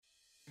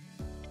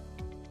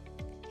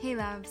Hey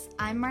loves,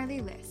 I'm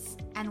Marley Liss,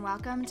 and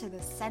welcome to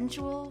the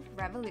Sensual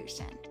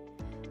Revolution.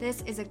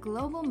 This is a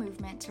global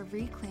movement to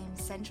reclaim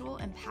sensual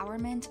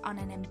empowerment on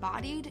an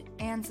embodied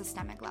and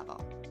systemic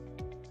level.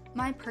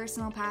 My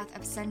personal path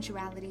of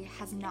sensuality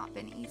has not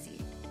been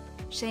easy.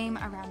 Shame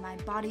around my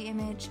body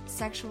image,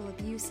 sexual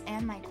abuse,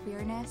 and my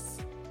queerness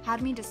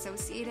had me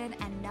dissociated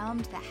and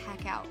numbed the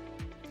heck out.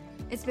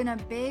 It's been a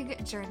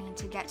big journey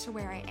to get to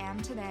where I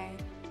am today,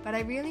 but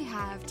I really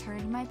have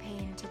turned my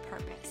pain to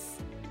purpose.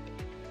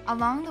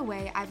 Along the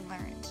way, I've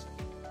learned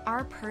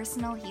our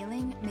personal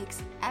healing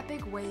makes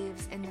epic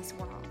waves in this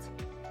world.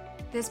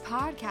 This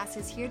podcast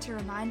is here to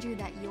remind you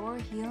that your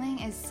healing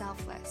is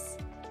selfless.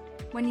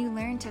 When you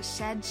learn to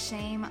shed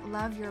shame,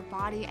 love your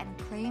body, and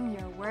claim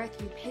your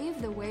worth, you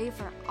pave the way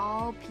for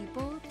all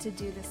people to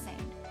do the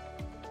same.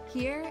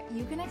 Here,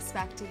 you can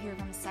expect to hear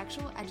from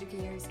sexual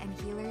educators and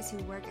healers who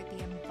work at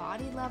the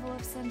embodied level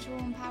of sensual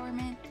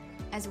empowerment,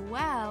 as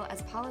well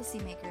as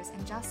policymakers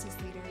and justice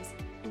leaders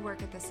who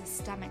work at the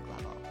systemic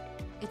level.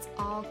 It's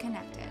all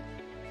connected.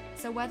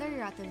 So whether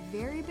you're at the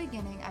very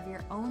beginning of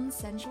your own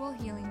sensual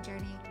healing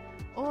journey,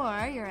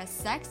 or you're a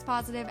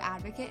sex-positive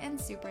advocate and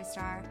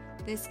superstar,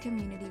 this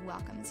community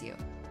welcomes you.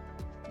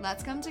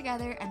 Let's come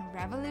together and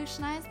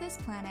revolutionize this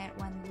planet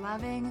one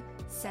loving,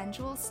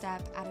 sensual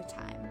step at a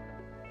time.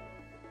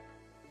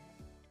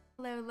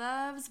 Hello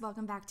loves,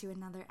 welcome back to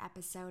another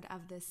episode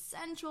of the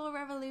Sensual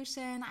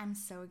Revolution. I'm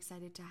so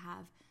excited to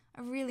have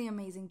a really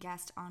amazing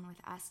guest on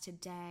with us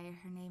today.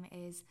 Her name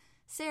is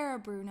Sara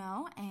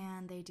Bruno,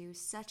 and they do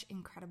such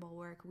incredible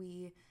work.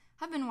 We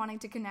have been wanting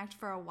to connect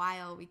for a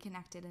while. We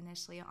connected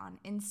initially on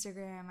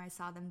Instagram. I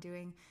saw them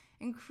doing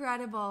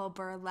incredible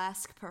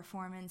burlesque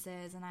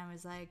performances, and I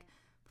was like,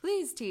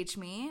 please teach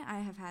me. I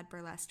have had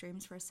burlesque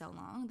dreams for so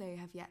long. They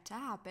have yet to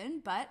happen,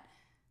 but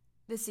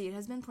the seed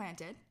has been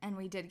planted, and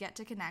we did get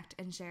to connect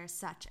and share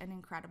such an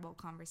incredible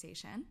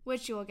conversation,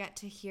 which you will get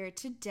to hear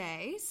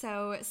today.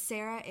 So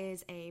Sara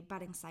is a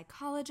budding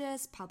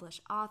psychologist,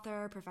 published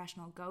author,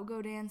 professional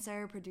go-go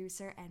dancer,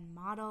 producer, and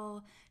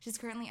model. She's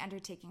currently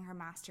undertaking her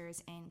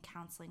master's in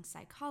counseling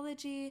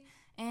psychology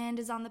and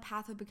is on the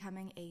path of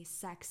becoming a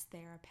sex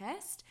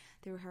therapist.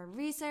 Through her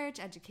research,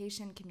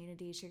 education,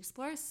 community, she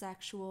explores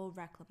sexual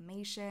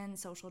reclamation,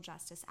 social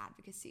justice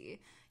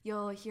advocacy.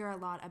 You'll hear a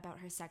lot about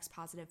her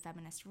sex-positive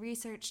feminist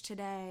research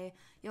today.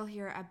 You'll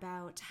hear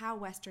about how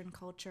Western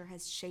culture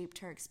has shaped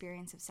her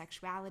experience of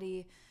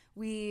sexuality.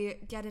 We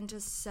get into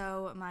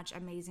so much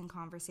amazing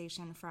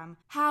conversation, from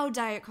how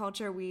diet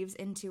culture weaves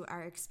into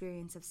our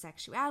experience of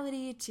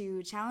sexuality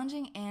to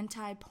challenging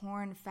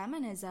anti-porn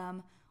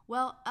feminism,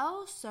 while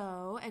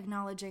also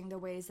acknowledging the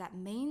ways that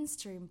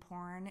mainstream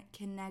porn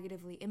can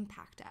negatively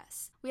impact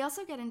us. We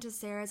also get into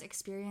Sara's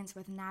experience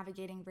with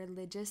navigating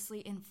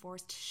religiously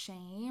enforced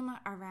shame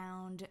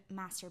around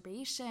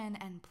masturbation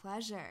and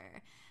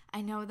pleasure.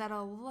 I know that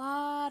a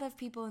lot of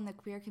people in the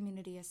queer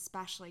community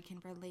especially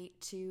can relate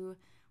to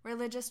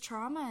religious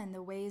trauma and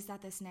the ways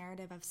that this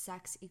narrative of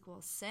sex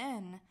equals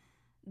sin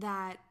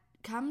that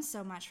comes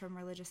so much from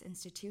religious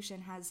institution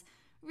has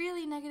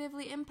really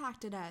negatively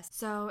impacted us.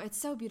 So it's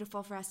so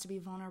beautiful for us to be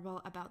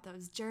vulnerable about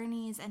those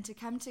journeys and to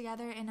come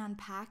together in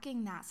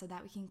unpacking that so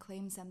that we can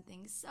claim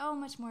something so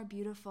much more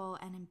beautiful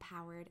and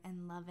empowered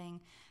and loving.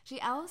 She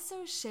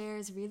also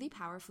shares really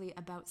powerfully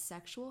about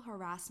sexual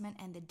harassment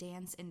and the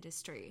dance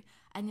industry,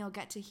 and you'll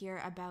get to hear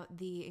about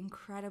the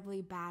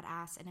incredibly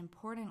badass and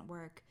important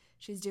work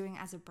she's doing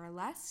as a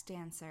burlesque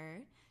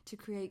dancer to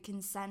create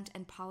consent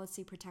and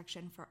policy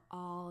protection for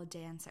all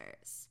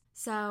dancers.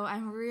 So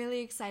I'm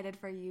really excited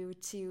for you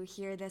to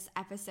hear this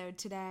episode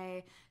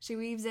today. She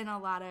weaves in a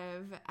lot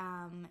of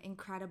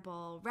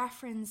incredible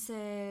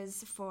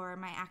references for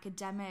my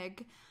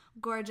academic,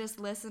 gorgeous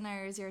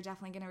listeners. You're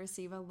definitely going to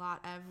receive a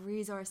lot of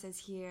resources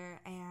here,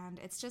 and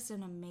it's just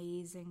an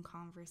amazing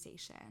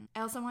conversation.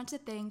 I also want to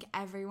thank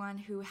everyone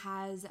who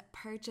has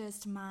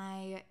purchased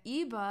my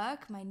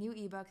ebook, my new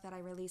ebook that I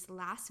released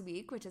last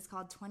week, which is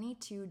called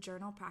 22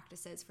 Journal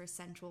Practices for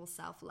Sensual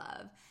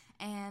Self-Love.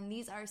 And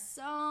these are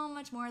so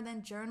much more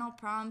than journal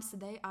prompts.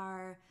 They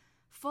are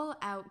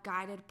full-out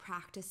guided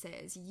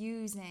practices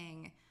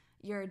using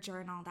your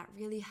journal that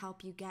really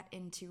help you get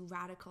into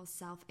radical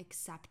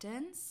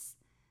self-acceptance,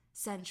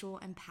 sensual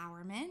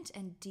empowerment,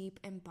 and deep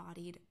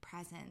embodied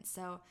presence.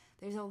 So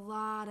there's a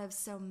lot of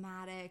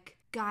somatic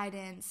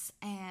guidance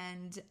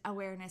and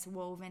awareness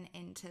woven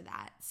into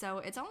that. So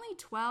it's only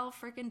 $12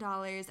 freaking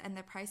dollars, and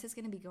the price is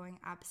going to be going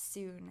up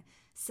soon.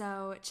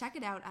 So check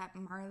it out at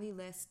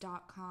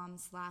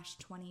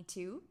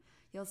marleylist.com/22.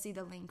 You'll see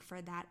the link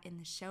for that in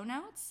the show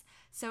notes.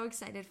 So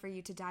excited for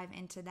you to dive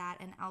into that,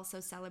 and also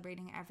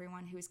celebrating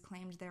everyone who's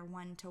claimed their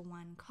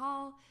one-to-one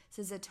call. This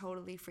is a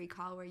totally free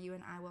call where you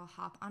and I will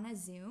hop on a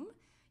Zoom.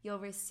 You'll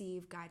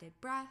receive guided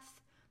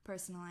breath,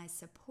 personalized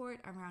support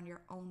around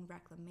your own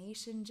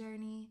reclamation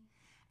journey,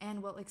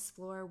 and we'll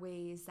explore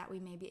ways that we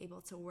may be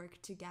able to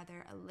work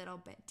together a little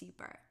bit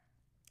deeper.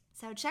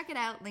 So check it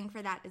out. Link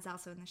for that is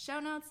also in the show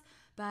notes.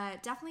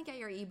 But definitely get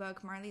your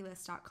ebook,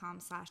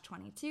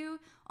 marleylist.com/22.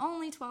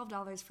 Only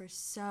 $12 for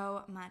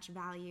so much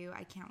value.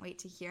 I can't wait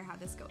to hear how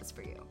this goes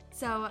for you.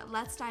 So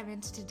let's dive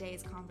into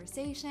today's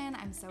conversation.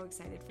 I'm so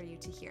excited for you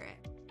to hear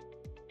it.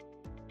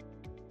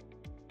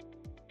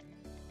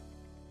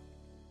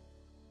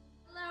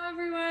 Hello,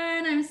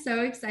 everyone. I'm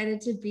so excited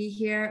to be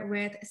here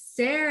with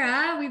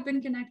Sara. We've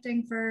been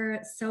connecting for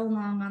so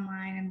long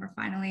online, and we're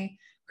finally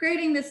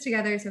creating this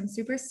together. So I'm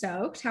super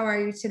stoked. How are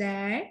you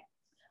today?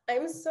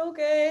 I'm so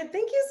good.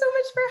 Thank you so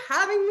much for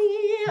having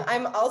me.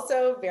 I'm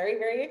also very,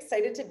 very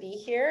excited to be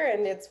here,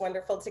 and it's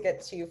wonderful to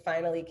get to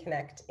finally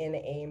connect in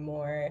a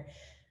more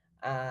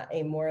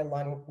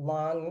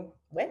long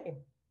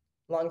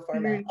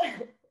format.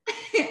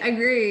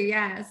 Agree.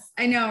 Yes.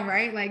 I know,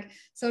 right? Like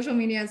social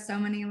media has so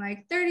many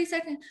like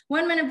 30-second,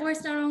 1 minute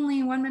voice note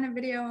only, 1 minute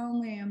video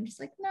only. I'm just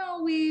like,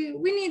 no, we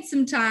need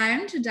some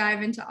time to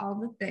dive into all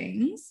the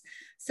things.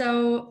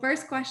 So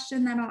first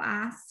question that I'll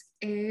ask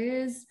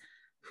is,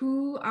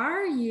 who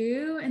are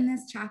you in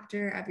this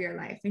chapter of your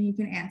life? And you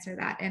can answer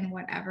that in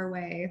whatever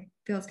way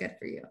feels good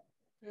for you.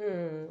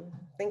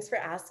 Thanks for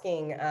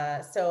asking.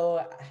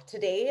 So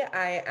today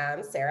I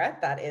am Sara.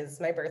 That is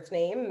my birth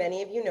name.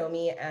 Many of you know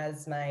me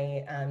as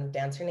my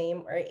dancer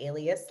name or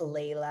alias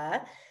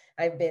Layla.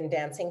 I've been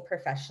dancing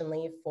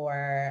professionally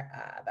for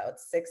about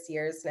 6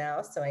 years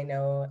now. So I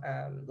know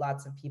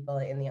lots of people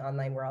in the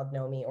online world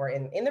know me, or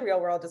in the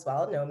real world as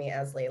well, know me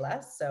as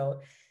Layla.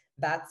 So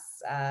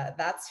that's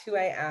who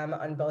I am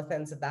on both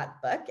ends of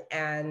that book.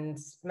 And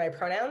my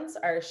pronouns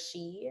are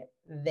she,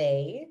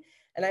 they.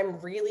 And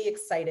I'm really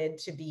excited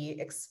to be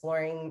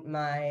exploring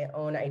my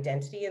own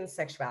identity and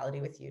sexuality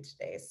with you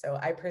today. So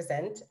I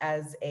present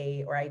as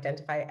or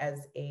identify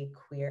as a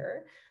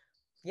queer.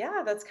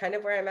 Yeah, that's kind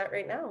of where I'm at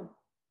right now.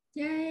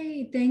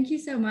 Yay, thank you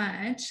so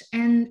much.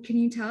 And can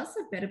you tell us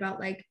a bit about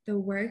like the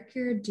work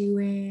you're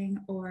doing,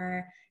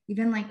 or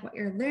even like what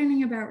you're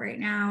learning about right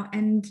now,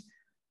 and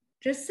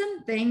just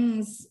some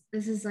things,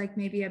 this is like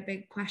maybe a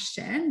big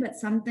question, but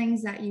some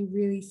things that you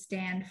really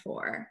stand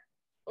for?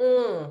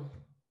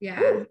 Yeah.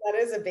 Ooh, that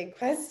is a big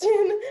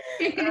question.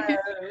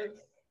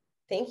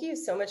 Thank you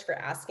so much for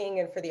asking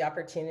and for the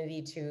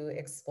opportunity to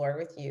explore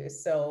with you.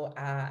 So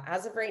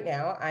as of right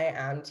now, I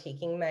am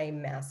taking my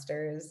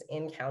master's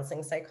in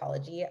counseling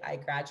psychology. I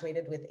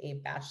graduated with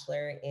a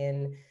bachelor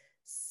in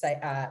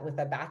psych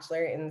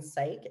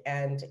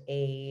and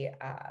a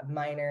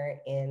minor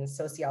in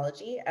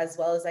sociology, as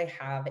well as I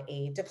have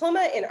a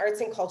diploma in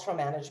arts and cultural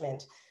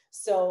management.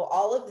 So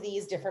all of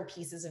these different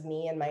pieces of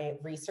me and my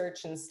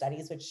research and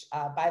studies, which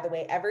by the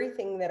way,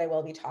 everything that I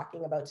will be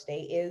talking about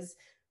today is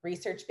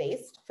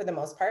research-based for the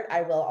most part.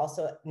 I will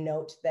also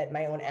note that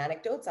my own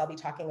anecdotes, I'll be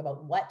talking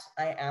about what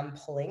I am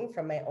pulling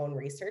from my own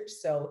research.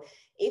 So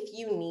if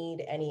you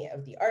need any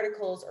of the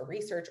articles or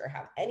research or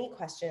have any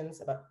questions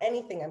about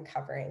anything I'm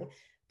covering,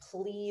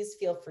 please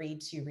feel free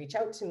to reach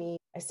out to me.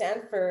 I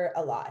stand for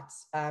a lot.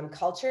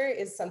 Culture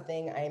is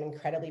something I am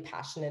incredibly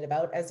passionate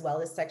about, as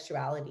well as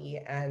sexuality.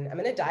 And I'm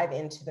going to dive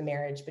into the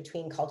marriage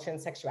between culture and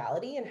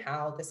sexuality and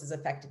how this has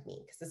affected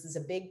me, because this is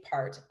a big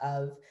part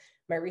of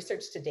my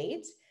research to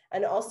date,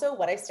 and also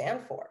what I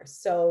stand for.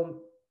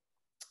 So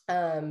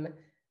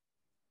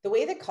the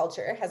way that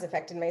culture has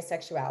affected my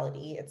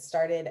sexuality, it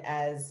started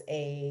as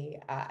a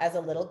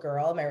little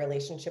girl, my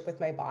relationship with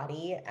my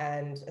body,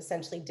 and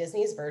essentially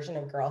Disney's version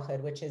of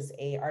girlhood, which is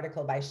an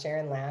article by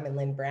Sharon Lamb and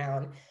Lynn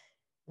Brown,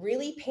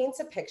 really paints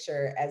a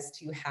picture as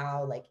to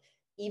how like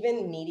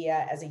even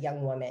media as a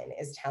young woman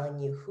is telling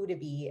you who to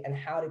be and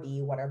how to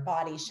be, what our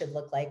body should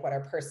look like, what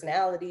our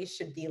personality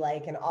should be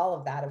like, and all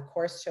of that, of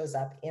course, shows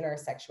up in our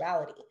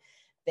sexuality.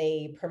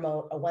 They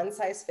promote a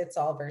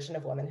one-size-fits-all version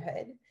of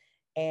womanhood.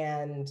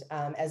 And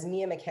as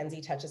Mia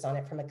McKenzie touches on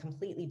it from a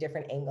completely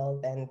different angle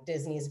than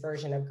Disney's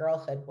version of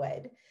girlhood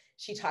would,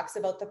 she talks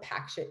about the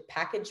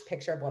package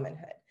picture of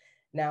womanhood.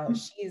 Now,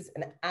 she's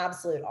an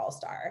absolute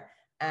all-star.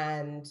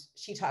 And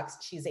she's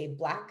a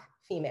Black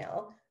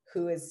female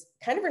who is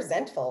kind of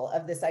resentful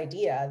of this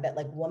idea that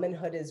like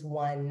womanhood is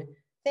one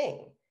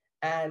thing.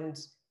 And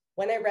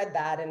when I read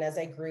that, and as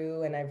I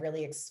grew and I've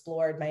really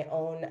explored my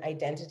own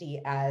identity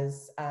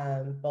as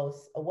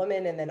both a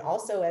woman and then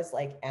also as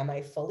like, am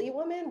I fully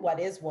woman? What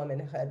is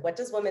womanhood? What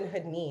does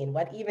womanhood mean?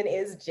 What even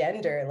is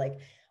gender? Like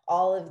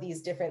all of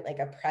these different like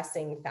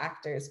oppressing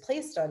factors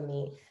placed on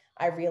me,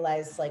 I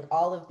realized like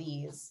all of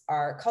these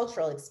are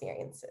cultural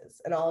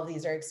experiences, and all of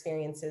these are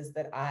experiences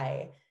that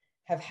I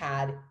have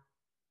had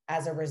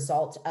as a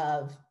result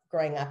of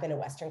growing up in a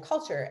Western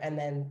culture, and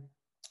then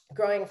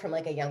growing from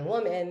like a young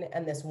woman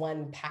and this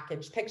one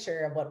packaged picture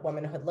of what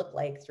womanhood looked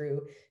like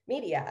through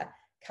media,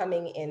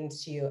 coming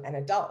into an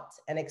adult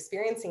and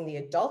experiencing the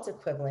adult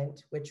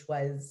equivalent, which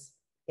was,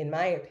 in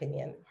my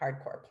opinion,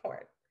 hardcore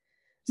porn.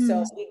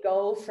 So we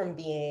go from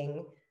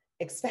being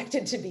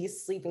expected to be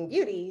Sleeping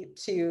Beauty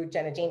to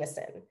Jenna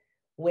Jameson,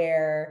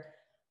 where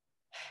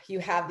you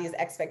have these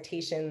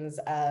expectations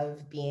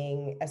of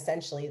being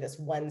essentially this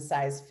one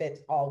size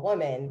fits all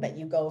woman, but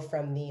you go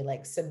from the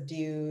like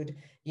subdued,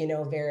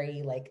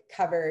 very like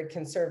covered,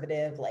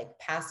 conservative, like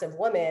passive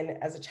woman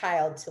as a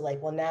child to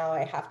like, well, now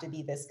I have to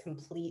be this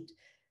complete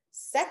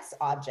sex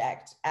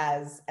object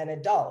as an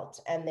adult.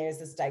 And there's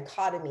this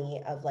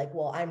dichotomy of like,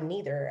 well, I'm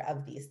neither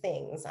of these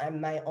things. I'm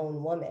my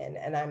own woman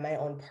and I'm my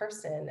own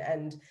person.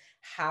 And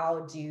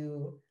how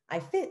do I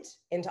fit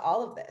into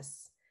all of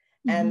this?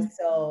 And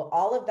so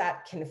all of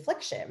that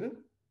confliction,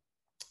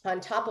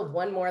 on top of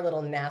one more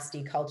little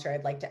nasty culture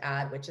I'd like to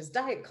add, which is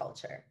diet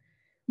culture,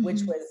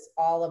 which was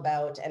all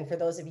about, and for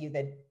those of you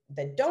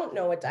that don't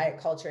know what diet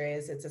culture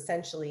is, it's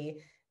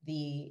essentially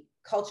the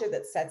culture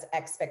that sets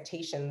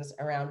expectations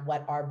around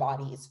what our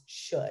bodies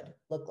should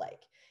look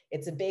like.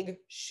 It's a big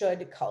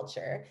should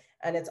culture,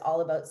 and it's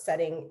all about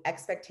setting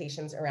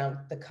expectations around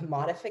the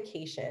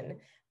commodification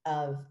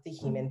of the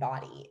human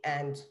body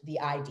and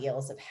the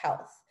ideals of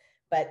health.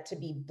 But to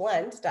be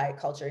blunt, diet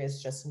culture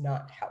is just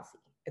not healthy.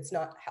 It's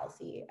not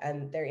healthy,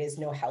 and there is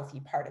no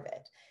healthy part of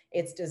it.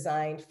 It's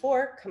designed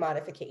for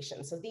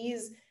commodification. So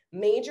these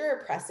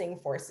major oppressing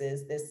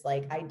forces, this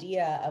like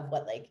idea of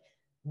what like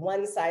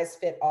one size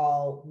fit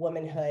all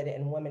womanhood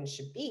and women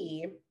should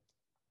be,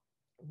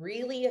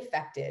 really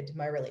affected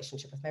my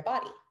relationship with my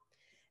body.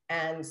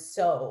 And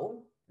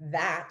so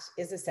that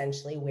is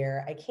essentially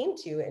where I came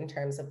to in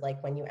terms of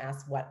like when you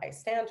ask what I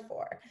stand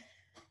for.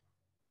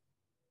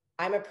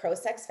 I'm a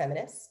pro-sex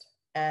feminist,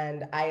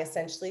 and I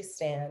essentially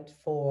stand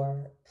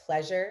for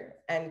pleasure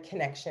and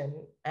connection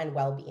and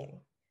well-being,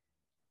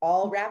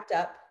 all wrapped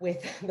up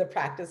with the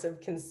practice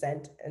of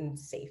consent and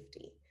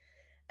safety.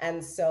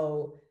 And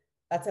so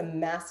that's a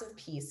massive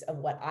piece of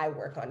what I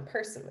work on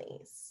personally.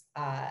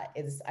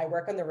 Is I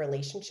work on the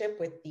relationship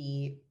with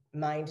the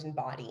mind and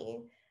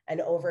body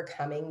and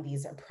overcoming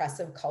these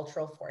oppressive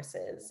cultural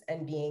forces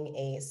and being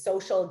a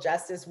social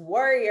justice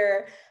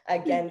warrior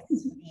against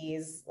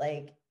these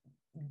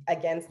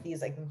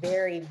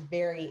very,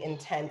 very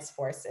intense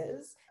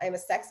forces. I'm a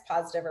sex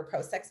positive or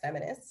pro-sex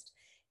feminist,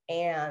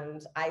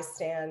 and I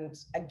stand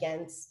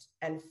against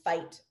and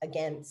fight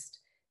against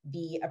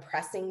the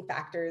oppressing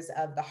factors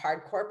of the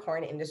hardcore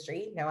porn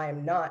industry. Now, I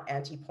am not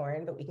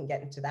anti-porn, but we can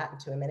get into that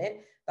into a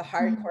minute. The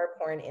hardcore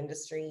porn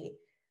industry,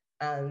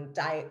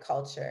 diet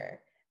culture,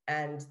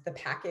 and the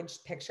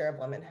packaged picture of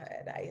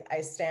womanhood.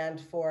 I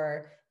stand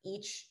for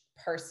each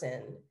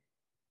person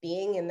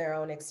being in their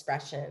own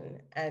expression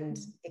and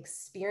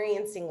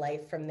experiencing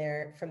life from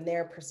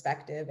their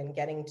perspective, and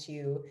getting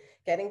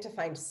to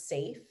find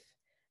safe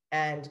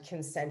and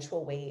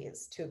consensual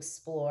ways to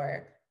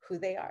explore who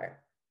they are.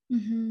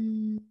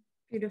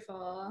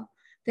 Beautiful.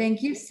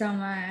 Thank you so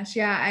much.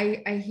 Yeah,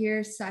 I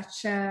hear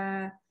such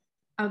a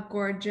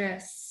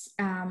gorgeous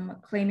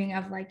claiming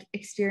of like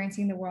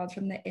experiencing the world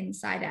from the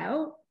inside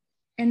out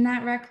in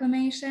that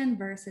reclamation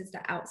versus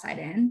the outside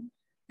in.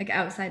 Like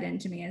outside in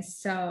to me is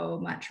so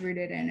much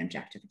rooted in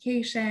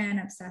objectification,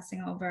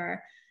 obsessing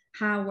over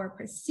how we're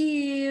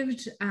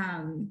perceived,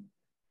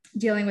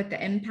 dealing with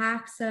the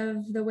impacts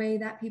of the way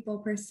that people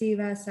perceive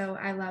us. So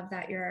I love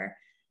that you're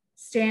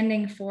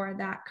standing for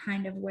that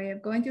kind of way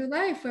of going through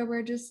life where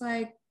we're just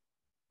like,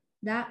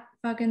 that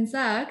fucking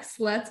sucks.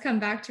 Let's come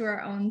back to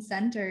our own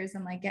centers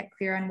and like get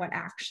clear on what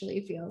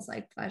actually feels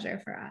like pleasure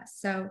for us.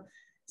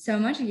 So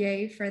much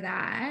yay for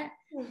that.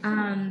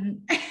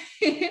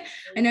 I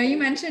know you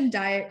mentioned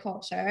diet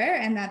culture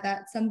and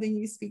that's something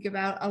you speak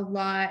about a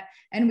lot.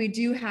 And we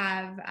do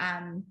have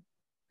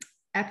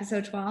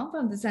episode 12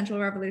 of the Sensual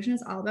Revolution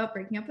is all about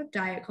breaking up with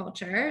diet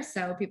culture.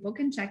 So people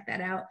can check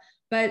that out.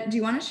 But do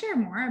you want to share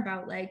more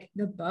about like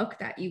the book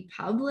that you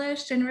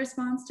published in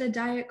response to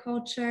diet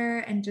culture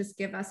and just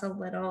give us a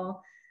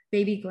little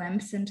baby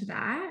glimpse into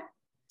that?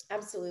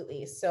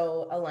 Absolutely.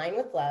 So Align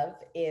with Love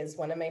is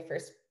one of my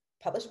first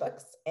published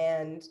books,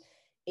 and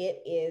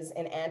it is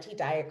an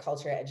anti-diet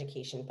culture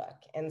education book.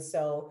 And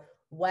so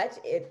what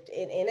it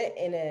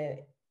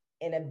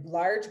in a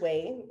large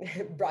way,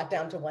 brought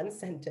down to one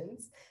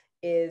sentence,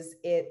 is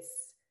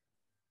it's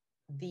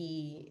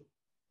the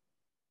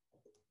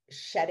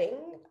shedding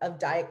of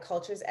diet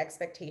culture's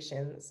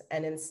expectations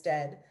and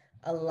instead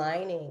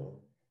aligning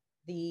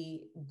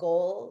the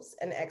goals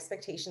and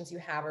expectations you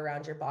have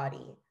around your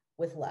body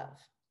with love.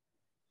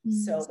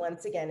 So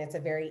once again, it's a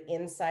very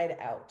inside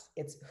out.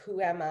 It's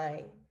who am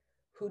I?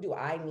 Who do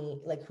I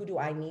need? Like, who do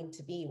I need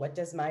to be? What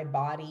does my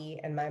body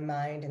and my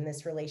mind and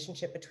this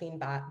relationship between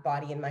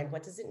body and mind,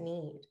 what does it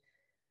need?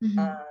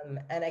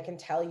 And I can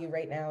tell you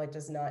right now, it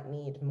does not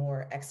need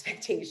more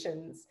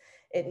expectations.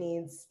 It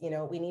needs,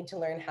 we need to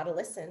learn how to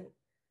listen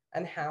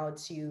and how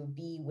to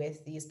be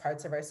with these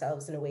parts of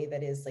ourselves in a way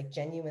that is like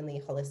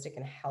genuinely holistic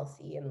and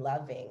healthy and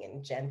loving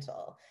and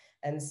gentle.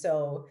 And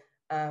so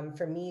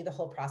for me, the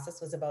whole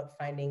process was about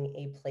finding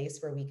a place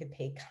where we could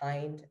pay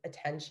kind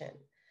attention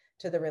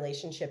to the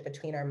relationship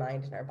between our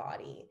mind and our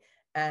body.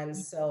 And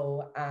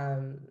so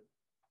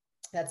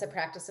that's a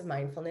practice of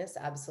mindfulness,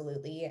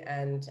 absolutely.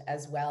 And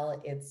as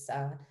well, it's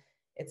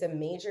it's a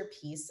major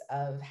piece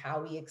of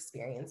how we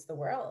experience the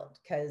world.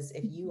 Because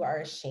if you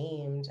are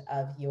ashamed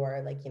of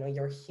your, like,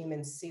 your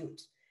human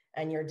suit,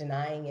 and you're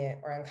denying it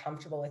or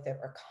uncomfortable with it,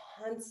 or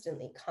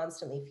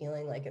constantly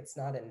feeling like it's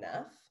not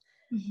enough,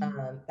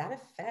 that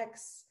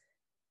affects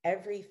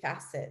every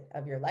facet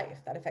of your life.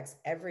 That affects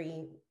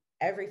every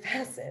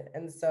facet.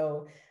 And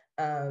so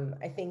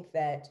I think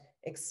that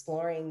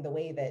exploring the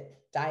way that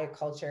diet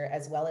culture,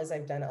 as well as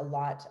I've done a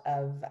lot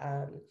of,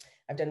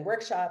 I've done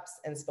workshops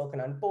and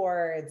spoken on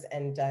boards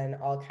and done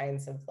all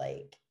kinds of,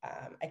 like,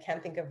 I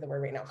can't think of the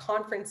word right now,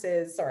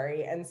 conferences,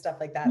 sorry, and stuff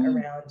like that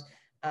around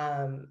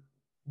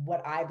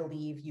what I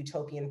believe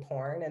utopian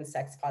porn and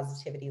sex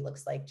positivity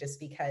looks like, just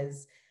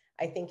because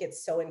I think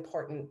it's so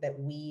important that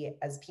we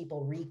as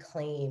people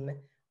reclaim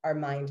our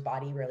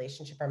mind-body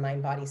relationship, our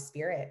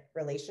mind-body-spirit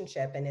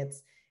relationship. And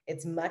it's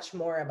much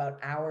more about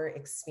our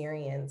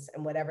experience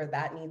and whatever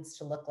that needs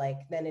to look like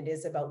than it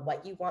is about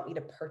what you want me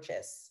to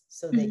purchase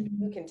so that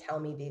you can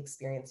tell me the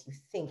experience you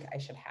think I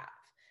should have,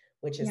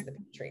 which is the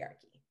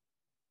patriarchy.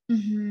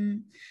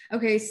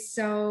 Okay,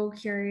 so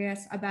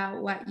curious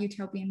about what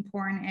utopian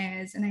porn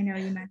is. And I know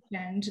you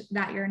mentioned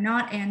that you're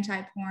not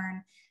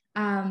anti-porn,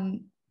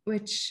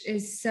 which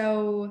is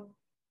so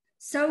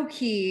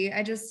key.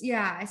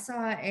 I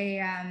saw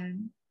a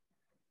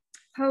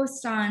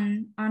post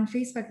on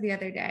Facebook the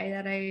other day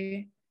that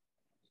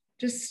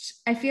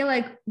I feel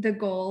like the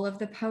goal of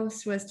the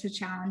post was to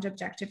challenge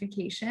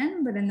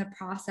objectification, but in the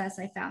process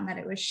I found that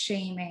it was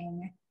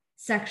shaming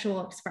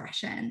sexual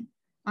expression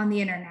on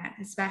the internet,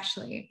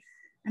 especially.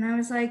 And I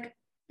was like,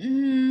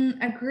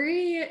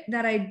 agree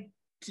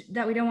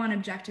that we don't want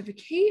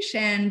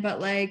objectification, but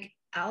like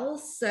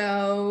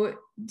also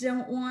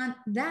don't want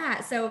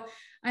that. So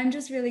I'm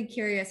just really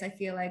curious. I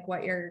feel like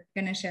what you're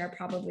going to share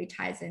probably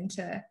ties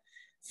into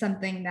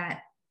something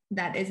that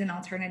is an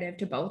alternative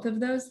to both of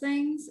those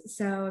things.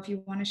 So if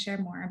you want to share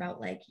more about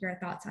like your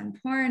thoughts on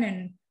porn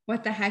and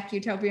what the heck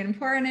utopian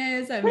porn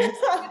is, I'm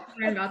excited to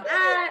learn about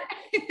that.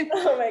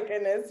 Oh my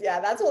goodness.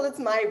 Yeah, it's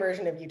my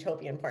version of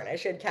utopian porn. I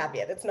should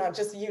caveat, it's not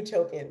just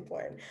utopian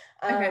porn.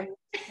 Okay.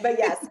 But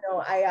yes,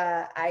 no,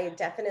 I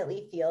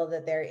definitely feel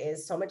that there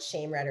is so much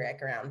shame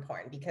rhetoric around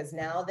porn, because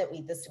now that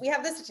we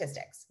have the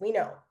statistics, we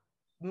know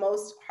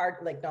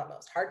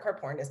hardcore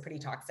porn is pretty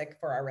toxic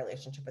for our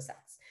relationship with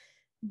sex,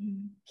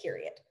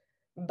 period.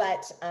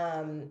 But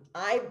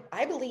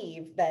I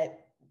believe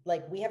that,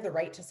 like, we have the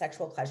right to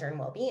sexual pleasure and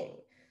well-being.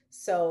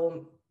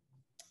 So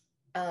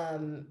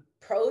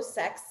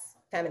pro-sex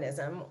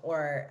feminism,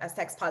 or a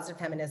sex positive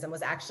feminism,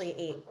 was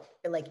actually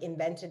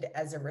invented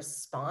as a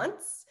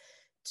response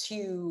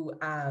to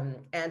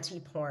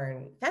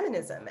anti-porn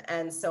feminism.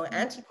 And so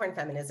anti-porn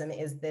feminism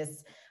is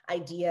this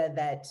idea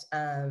that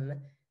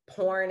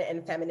porn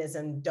and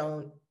feminism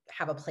don't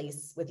have a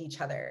place with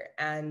each other.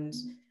 And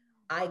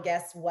I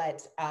guess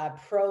what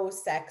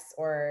pro-sex,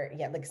 or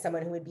like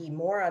someone who would be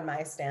more on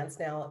my stance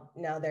now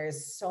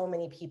there's so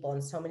many people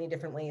and so many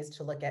different ways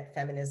to look at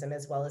feminism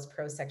as well as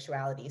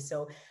pro-sexuality.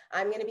 So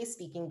I'm going to be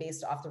speaking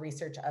based off the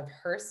research of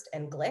Hurst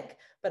and Glick,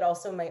 but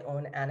also my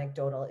own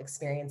anecdotal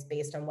experience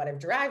based on what I've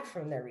derived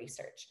from their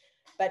research.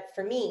 But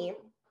for me,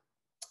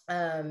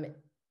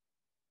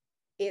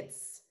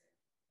 it's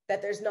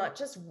that there's not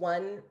just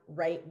one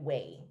right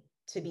way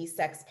to be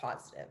sex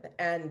positive.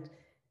 And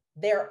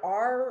there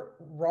are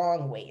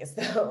wrong ways,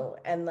 though,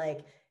 and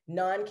like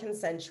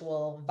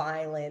non-consensual,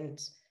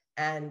 violent,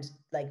 and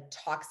like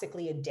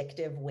toxically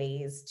addictive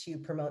ways to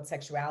promote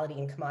sexuality,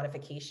 and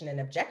commodification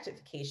and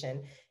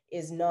objectification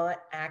is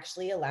not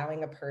actually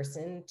allowing a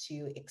person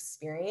to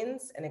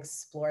experience and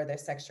explore their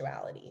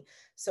sexuality.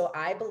 So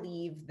I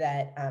believe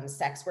that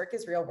sex work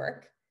is real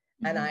work,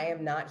 and I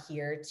am not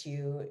here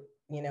to,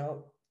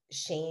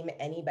 shame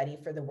anybody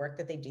for the work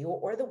that they do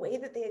or the way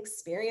that they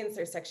experience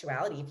their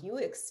sexuality. If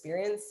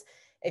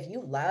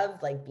you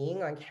love like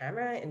being on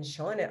camera and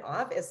showing it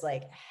off, it's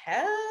like,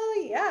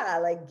 hell yeah,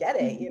 like get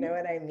it. You know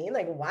what I mean?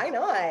 Like, why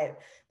not?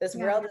 This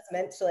world is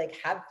meant to like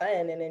have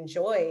fun and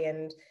enjoy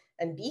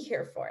and be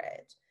here for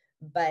it.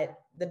 But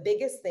the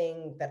biggest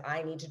thing that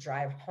I need to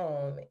drive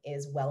home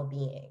is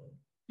well-being.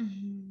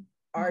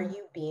 Are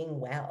you being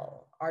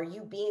well? Are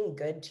you being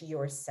good to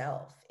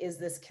yourself? Is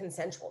this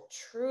consensual,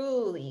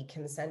 truly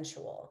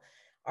consensual?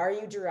 Are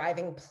you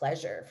deriving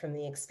pleasure from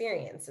the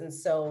experience? And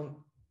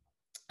so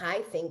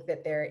I think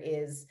that there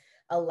is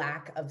a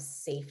lack of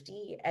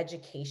safety,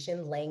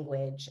 education,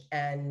 language,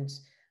 and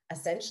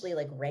essentially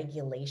like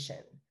regulation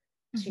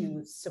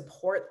to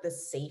support the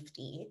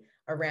safety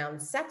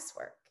around sex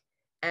work.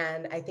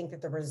 And I think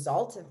that the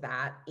result of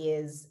that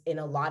is, in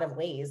a lot of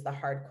ways, the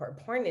hardcore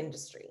porn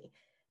industry.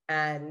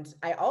 And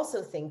I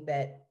also think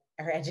that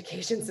our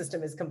education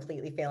system is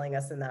completely failing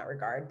us in that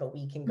regard, but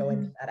we can go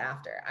into that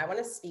after. I want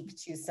to speak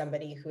to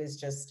somebody who is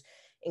just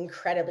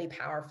incredibly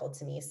powerful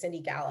to me, Cindy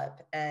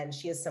Gallop. And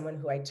she is someone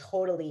who I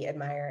totally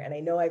admire. And I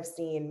know I've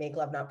seen Make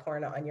Love Not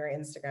Porn on your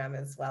Instagram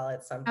as well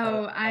at some point.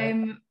 Oh,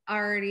 I'm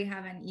already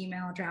have an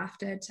email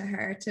drafted to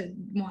her to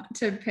want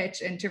to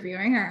pitch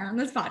interviewing her on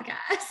this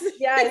podcast.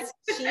 Yes,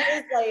 she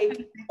is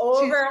like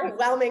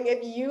overwhelming.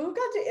 If you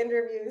got to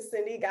interview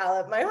Cindy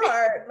Gallop, my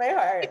heart,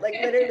 like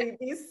literally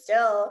be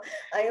still.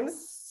 I am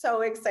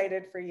so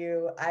excited for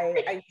you.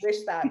 I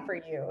wish that for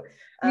you.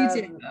 Me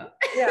too.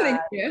 Yeah.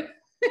 Thank you.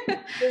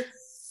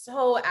 It's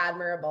so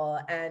admirable.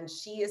 And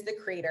she is the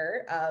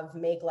creator of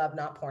Make Love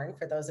Not Porn,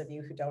 for those of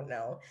you who don't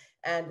know,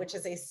 and which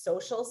is a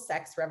social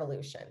sex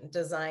revolution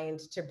designed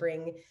to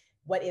bring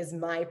what is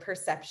my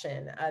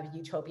perception of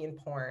utopian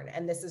porn.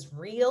 And this is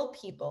real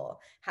people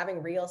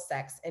having real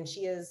sex. And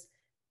she is,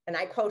 and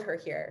I quote her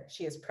here,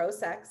 she is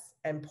pro-sex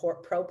and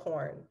pro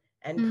porn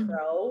and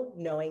pro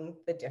knowing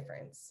the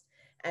difference.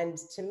 And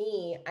to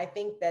me, I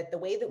think that the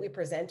way that we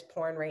present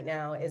porn right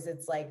now is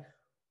it's like,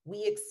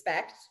 we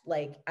expect,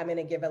 like, I'm going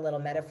to give a little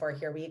metaphor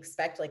here. We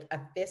expect like a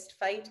fist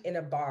fight in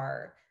a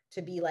bar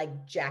to be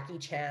like Jackie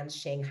Chan's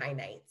Shanghai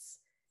Nights.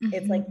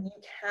 It's like, you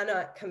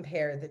cannot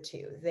compare the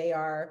two. They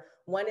are,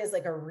 one is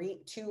like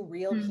two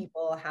real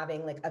people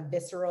having like a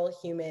visceral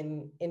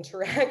human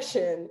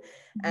interaction.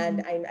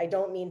 And I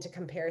don't mean to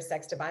compare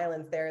sex to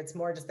violence there. It's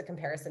more just the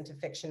comparison to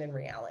fiction and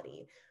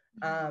reality.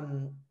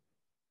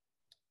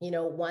 You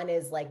know, one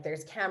is like,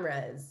 there's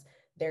cameras,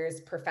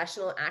 there's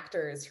professional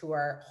actors who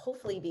are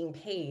hopefully being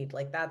paid.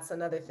 Like that's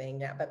another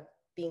thing. Yeah, but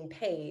being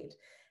paid.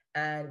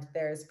 And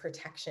there's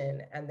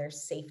protection and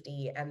there's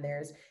safety and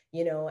there's,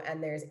 you know,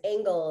 and there's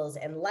angles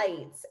and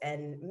lights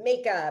and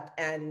makeup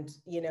and,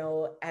 you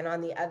know, and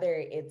on the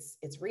other, it's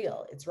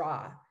real, it's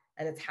raw,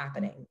 and it's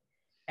happening,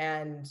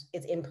 and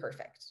it's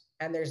imperfect.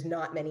 And there's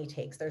not many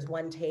takes. There's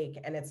one take,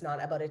 and it's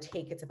not about a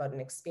take, it's about an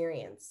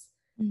experience.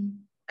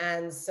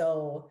 And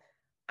so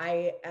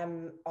I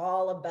am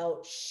all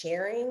about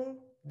sharing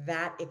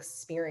that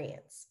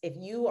experience. If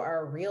you are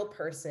a real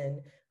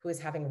person who is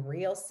having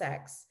real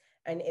sex,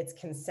 and it's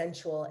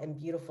consensual and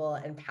beautiful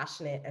and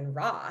passionate and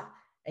raw,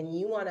 and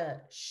you want to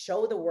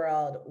show the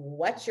world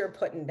what you're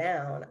putting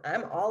down,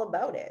 I'm all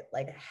about it.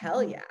 Like,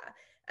 hell yeah.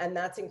 And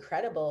that's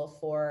incredible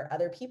for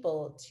other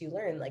people to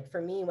learn. Like for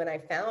me, when I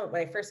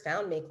first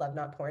found Make Love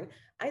Not Porn,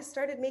 I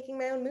started making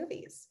my own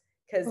movies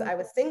because I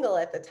was single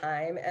at the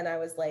time. And I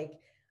was like,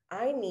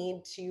 I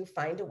need to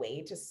find a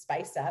way to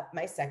spice up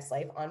my sex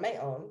life on my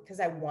own, because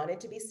I wanted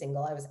to be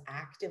single. I was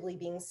actively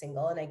being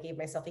single, and I gave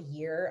myself a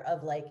year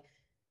of like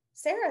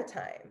Sara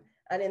time.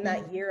 And in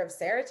that year of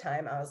Sara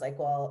time, I was like,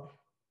 well,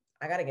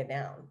 I got to get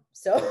down.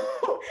 So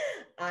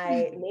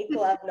Make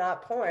Love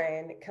Not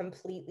Porn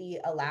completely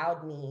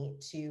allowed me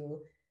to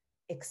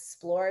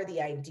explore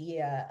the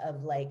idea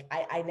of like,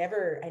 I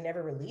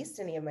never released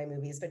any of my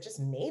movies, but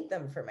just made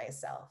them for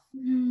myself.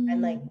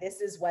 And like,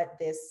 this is what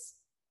this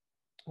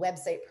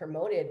website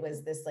promoted,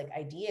 was this like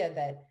idea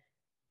that,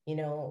 you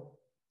know,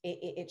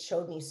 it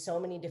showed me so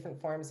many different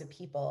forms of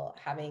people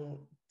having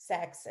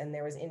sex, and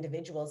there was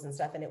individuals and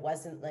stuff. And it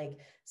wasn't like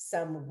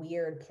some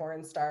weird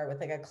porn star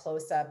with like a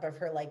close-up of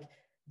her like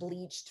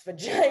bleached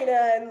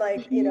vagina and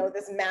like, you know,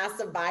 this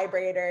massive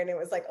vibrator. And it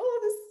was like, oh,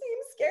 this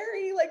seems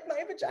scary. Like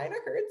my vagina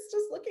hurts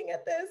just looking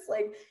at this.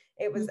 Like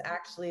it was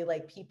actually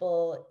like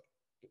people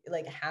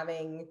like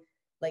having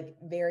like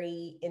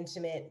very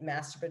intimate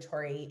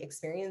masturbatory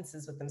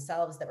experiences with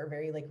themselves that were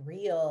very like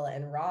real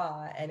and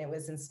raw. And it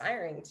was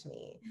inspiring to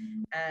me.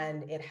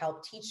 And it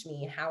helped teach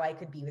me how I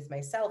could be with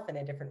myself in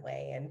a different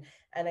way.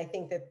 And I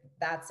think that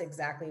that's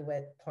exactly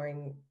what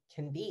porn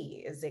can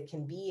be, is it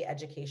can be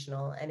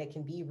educational, and it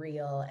can be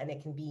real, and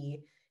it can be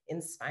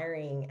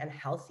inspiring and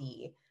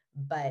healthy,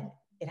 but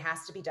it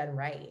has to be done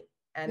right.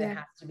 And it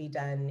has to be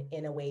done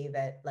in a way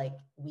that like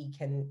we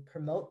can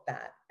promote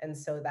that. And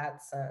so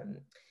that's,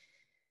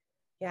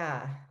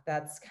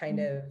 that's kind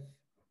of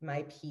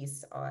my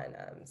piece on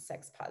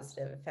sex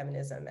positive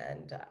feminism,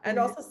 and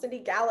also Cindy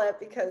Gallop,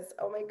 because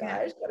oh my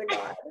gosh, what a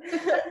god.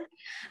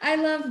 I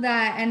love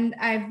that. And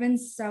I've been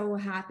so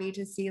happy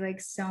to see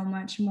like so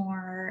much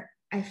more.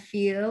 I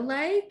feel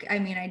like, I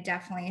mean, I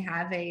definitely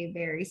have a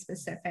very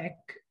specific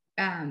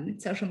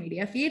social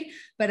media feed,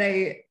 but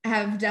I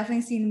have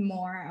definitely seen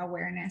more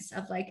awareness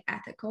of like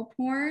ethical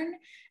porn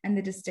and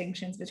the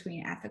distinctions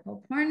between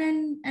ethical porn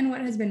and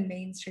what has been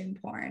mainstream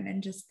porn,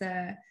 and just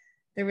the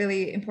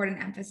really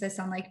important emphasis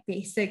on like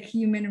basic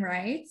human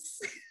rights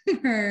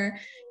or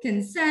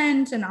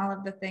consent and all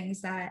of the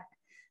things that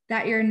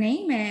you're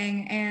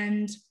naming.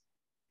 And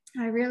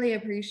I really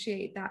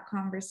appreciate that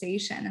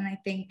conversation. And I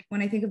think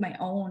when I think of my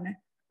own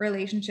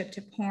relationship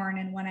to porn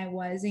and when I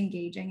was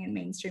engaging in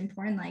mainstream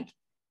porn, like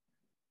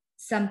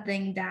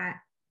something that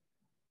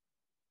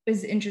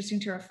is interesting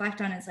to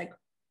reflect on is like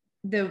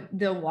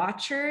the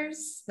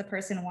watchers, the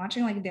person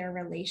watching, like their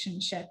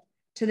relationship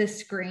to the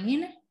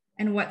screen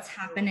and what's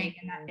happening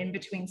in that in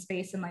between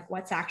space, and like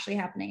what's actually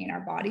happening in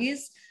our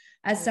bodies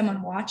as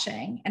someone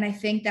watching. And I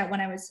think that when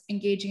I was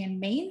engaging in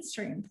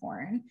mainstream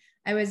porn,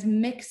 I was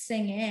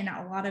mixing in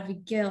a lot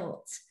of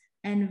guilt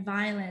and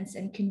violence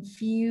and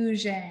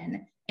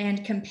confusion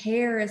and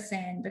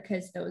comparison,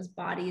 because those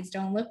bodies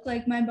don't look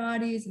like my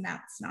bodies, and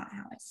that's not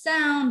how I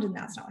sound, and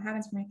that's not what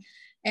happens for me.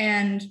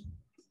 And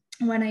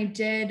when I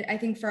did, I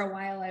think for a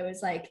while I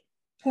was like,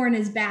 porn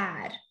is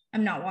bad,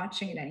 I'm not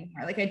watching it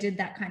anymore. Like I did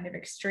that kind of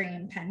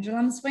extreme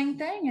pendulum swing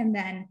thing. And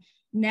then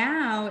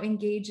now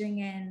engaging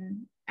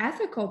in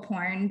ethical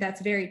porn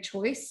that's very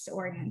choice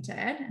oriented,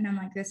 and I'm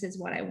like, this is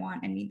what I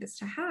want, I need this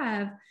to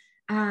have.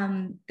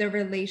 The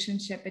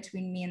relationship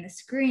between me and the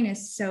screen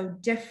is so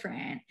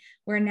different,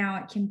 where now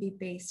it can be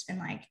based in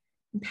like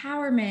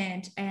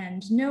empowerment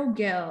and no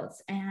guilt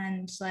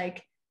and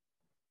like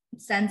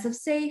sense of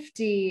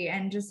safety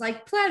and just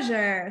like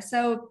pleasure.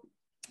 So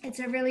it's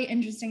a really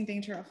interesting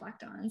thing to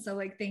reflect on. So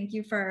like, thank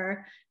you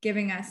for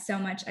giving us so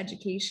much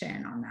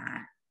education on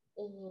that.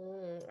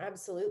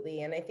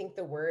 Absolutely. And I think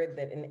the word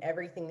that in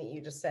everything that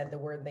you just said, the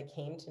word that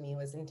came to me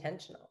was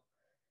intentional.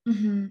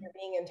 You're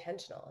being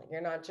intentional. You're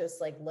not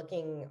just like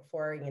looking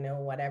for,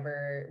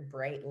 whatever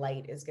bright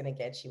light is going to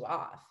get you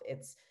off.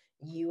 It's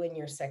you and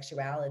your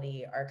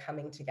sexuality are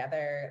coming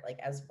together like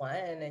as one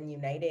and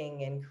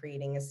uniting and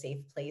creating a safe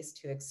place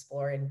to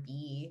explore and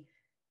be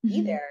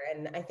there.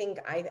 And I think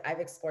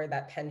I've explored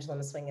that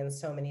pendulum swing in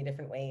so many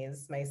different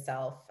ways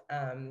myself.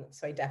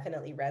 So I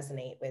definitely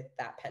resonate with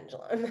that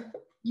pendulum.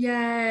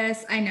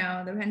 Yes, I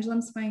know. The pendulum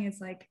swing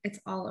is like, it's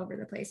all over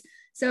the place.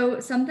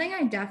 So, something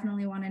I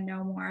definitely want to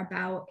know more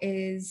about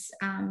is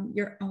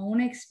your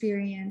own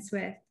experience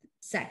with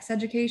sex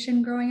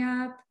education growing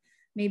up,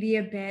 maybe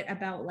a bit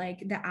about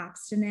like the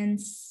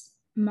abstinence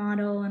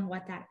model and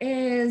what that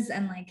is,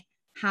 and like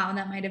how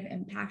that might have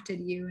impacted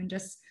you, and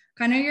just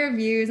kind of your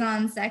views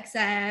on sex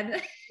ed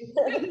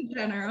in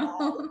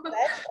general.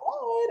 Sex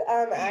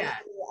ed.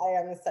 Actually, I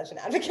am such an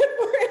advocate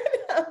for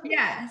it.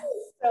 Yes.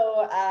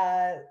 So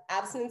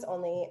abstinence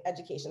only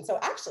education. So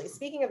actually,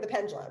 speaking of the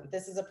pendulum,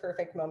 this is a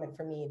perfect moment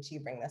for me to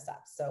bring this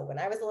up. So when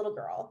I was a little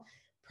girl,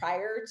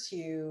 prior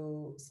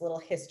to a little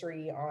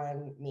history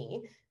on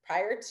me,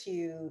 prior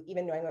to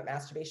even knowing what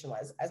masturbation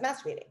was, I was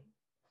masturbating.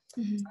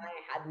 I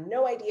had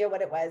no idea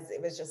what it was.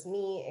 It was just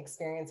me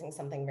experiencing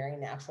something very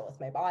natural with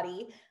my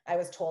body. I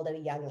was told at a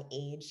young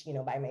age,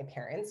 by my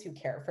parents who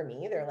care for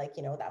me, they're like,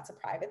 that's a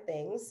private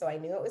thing. So I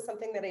knew it was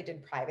something that I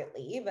did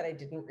privately, but I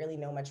didn't really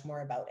know much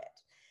more about it.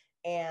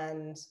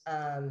 And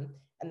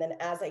then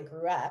as I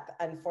grew up,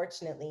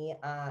 unfortunately,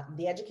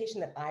 the education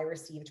that I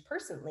received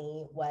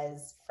personally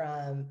was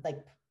from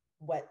like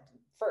the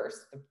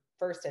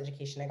first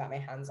education I got my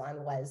hands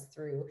on was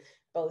through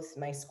both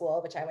my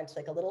school, which I went to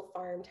like a little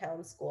farm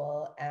town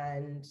school,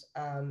 and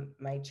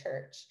my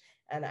church.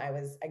 And I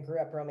grew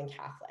up Roman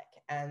Catholic.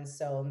 And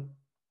so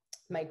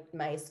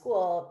my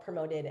school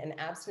promoted an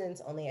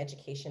abstinence only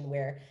education,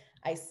 where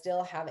I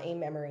still have a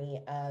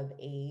memory of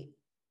a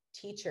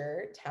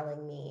teacher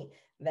telling me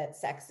that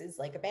sex is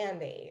like a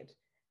Band-Aid.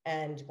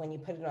 And when you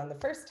put it on the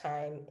first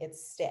time, it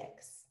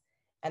sticks.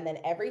 And then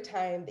every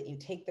time that you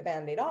take the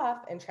Band-Aid off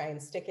and try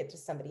and stick it to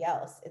somebody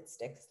else, it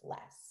sticks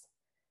less.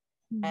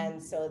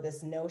 And so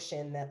this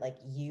notion that like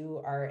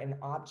you are an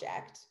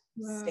object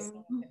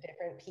sticking to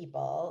different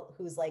people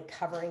who's like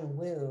covering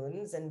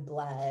wounds and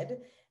blood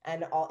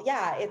and all.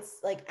 Yeah, it's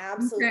like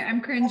absolutely. I'm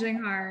cringing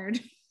hard.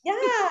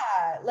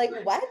 Yeah, like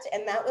what?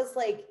 And that was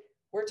like,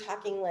 we're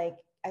talking like,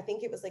 I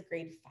think it was like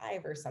grade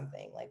 5 or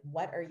something. Like,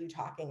 what are you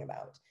talking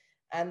about?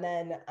 And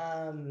then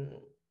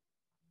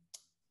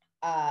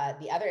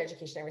the other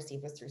education I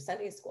received was through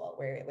Sunday school,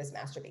 where it was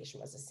masturbation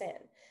was a sin.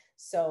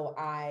 So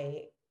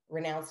I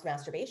renounced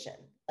masturbation.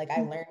 Like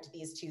I learned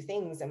these two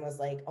things and was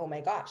like, oh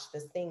my gosh,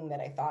 this thing that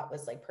I thought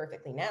was like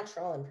perfectly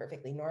natural and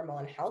perfectly normal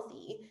and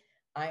healthy,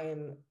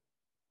 I'm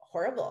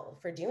horrible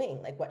for doing.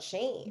 Like, what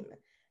shame.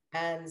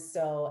 And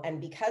so,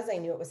 and because I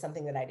knew it was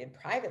something that I did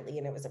privately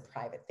and it was a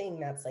private thing,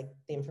 that's like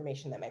the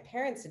information that my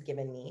parents had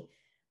given me,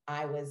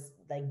 I was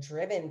like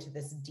driven to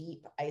this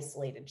deep,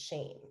 isolated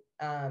shame.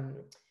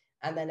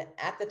 And then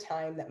at the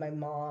time that my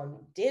mom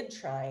did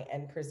try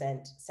and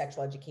present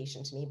sexual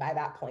education to me by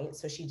that point,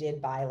 so she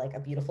did buy like a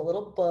beautiful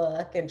little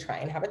book and try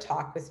and have a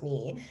talk with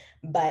me.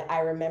 But I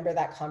remember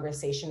that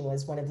conversation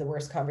was one of the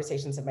worst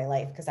conversations of my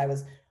life, because I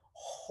was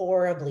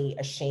horribly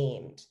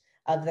ashamed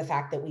of the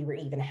fact that we were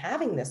even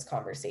having this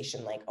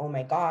conversation. Like, oh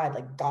my God,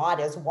 like God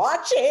is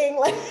watching,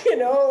 like,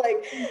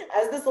 like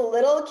as this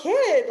little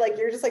kid, like,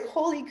 you're just like,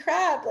 holy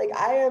crap, like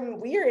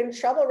we are in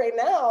trouble right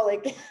now.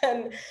 Like,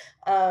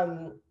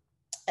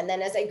 and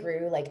then as I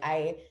grew, like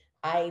I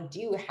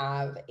do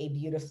have a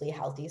beautifully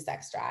healthy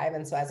sex drive.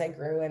 And so as I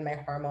grew and my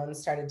hormones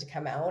started to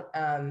come out,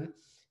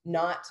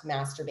 not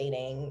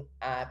masturbating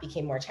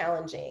became more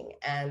challenging.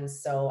 And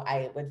so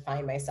I would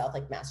find myself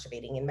like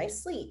masturbating in my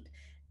sleep.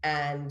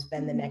 And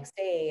then the next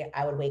day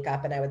I would wake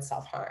up and I would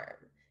self-harm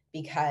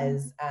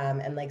because,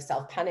 and like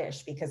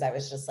self-punish, because I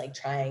was just like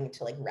trying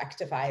to like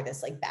rectify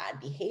this like bad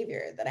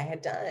behavior that I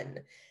had done.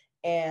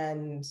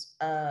 And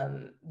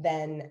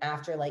then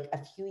after like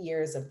a few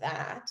years of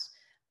that,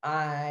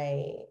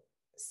 I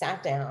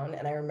sat down,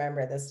 and I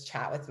remember this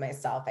chat with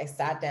myself. I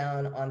sat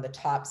down on the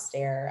top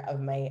stair of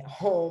my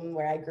home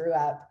where I grew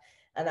up,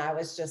 And I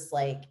was just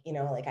like,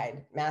 like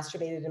I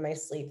masturbated in my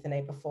sleep the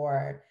night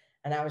before,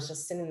 and I was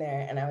just sitting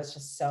there, and I was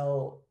just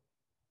so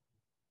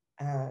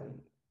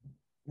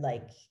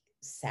like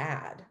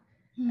sad.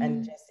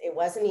 And just, it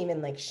wasn't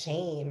even like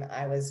shame.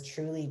 I was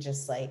truly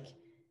just like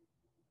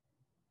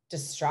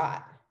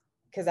distraught,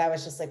 because I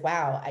was just like,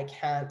 wow, I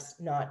can't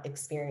not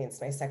experience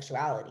my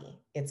sexuality.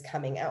 It's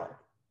coming out.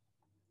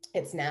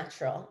 It's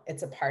natural.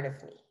 It's a part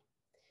of me.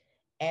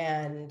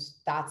 And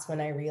that's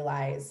when I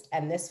realized,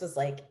 and this was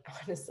like,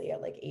 honestly,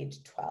 at like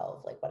age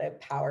 12, like what a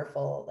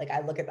powerful, like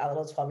I look at that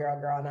little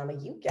 12-year-old girl and I'm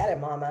like, you get it,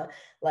 mama.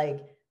 Like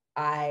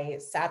I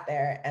sat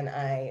there and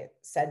I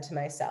said to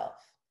myself,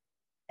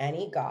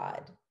 any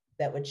God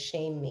that would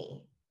shame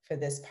me for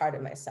this part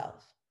of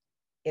myself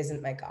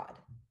isn't my God.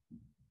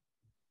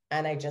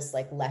 And I just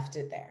like left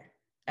it there.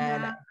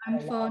 And wow, I'm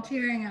full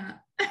tearing up.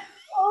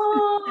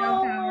 oh, So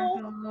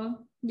powerful.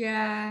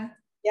 Yeah.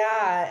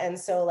 Yeah. And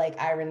so like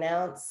I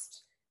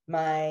renounced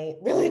my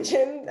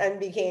religion and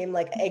became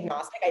like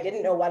agnostic. I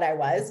didn't know what I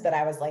was, but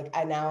I was like,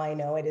 now I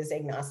know it is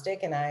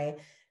agnostic. And I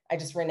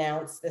just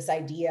renounced this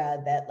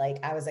idea that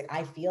like, I was like,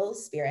 I feel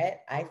spirit.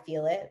 I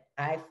feel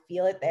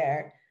it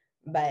there,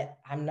 but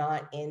I'm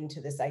not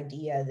into this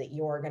idea that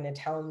you're going to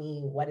tell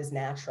me what is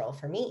natural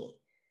for me.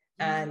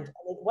 And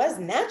it was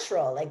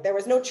natural. Like there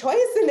was no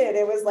choice in it.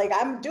 It was like,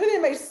 I'm doing it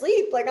in my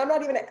sleep. Like, I'm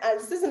not even,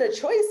 this isn't a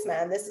choice,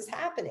 man. This is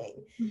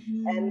happening.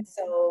 And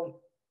so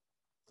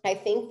I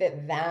think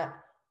that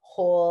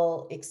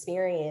whole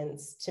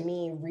experience to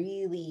me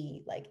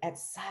really, like at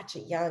such a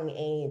young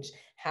age,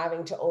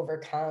 having to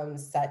overcome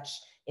such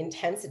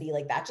intensity,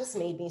 like that just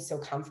made me so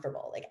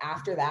comfortable. Like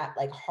after that,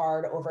 like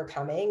hard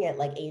overcoming at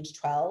like age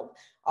 12,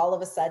 all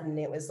of a sudden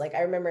it was like,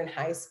 I remember in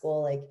high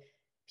school, like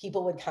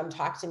people would come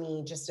talk to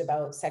me just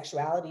about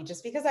sexuality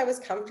just because I was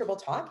comfortable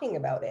talking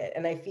about it.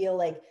 And I feel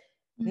like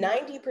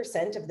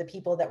 90% of the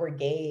people that were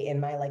gay in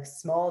my like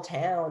small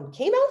town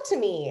came out to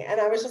me.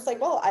 And I was just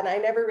like, well, and I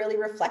never really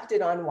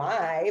reflected on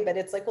why, but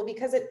it's like, well,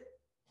 because at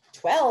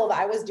 12,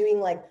 I was doing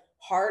like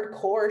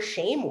hardcore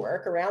shame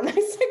work around my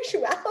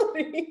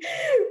sexuality,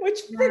 which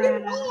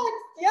friggin' rocks.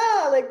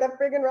 Yeah, like that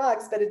friggin'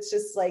 rocks. But it's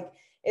just like,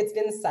 it's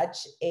been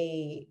such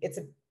a, it's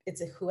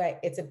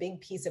a big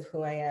piece of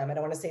who I am. I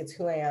don't want to say it's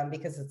who I am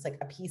because it's like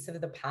a piece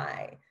of the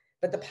pie,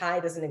 but the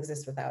pie doesn't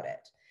exist without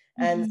it.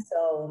 And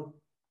so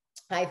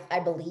I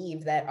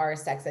believe that our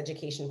sex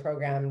education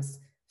programs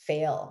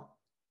fail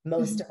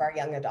most of our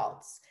young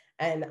adults.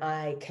 And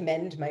I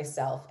commend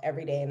myself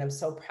every day. And I'm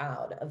so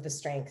proud of the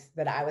strength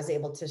that I was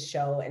able to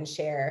show and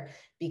share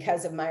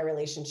because of my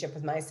relationship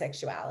with my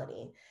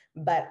sexuality.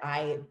 But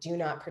I do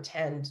not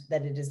pretend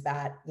that it is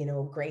that,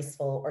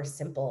 graceful or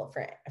simple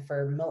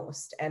for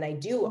most. And I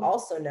do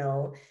also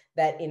know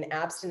that in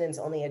abstinence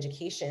only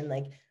education,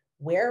 like,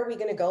 where are we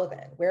going to go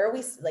then? Where are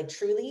we, like,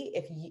 truly,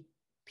 if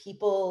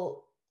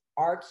people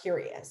are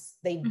curious,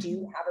 they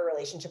do have a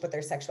relationship with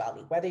their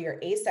sexuality, whether you're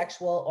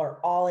asexual or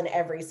all in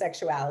every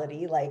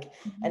sexuality, like,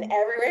 and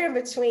everywhere in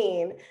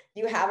between,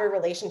 you have a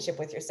relationship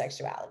with your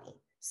sexuality.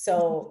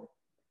 So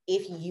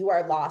if you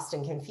are lost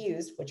and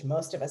confused, which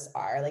most of us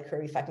are, like, who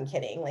are we fucking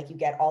kidding? Like, you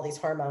get all these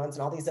hormones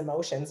and all these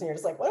emotions and you're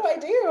just like, what do I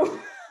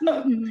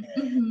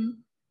do?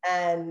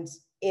 And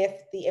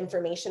if the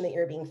information that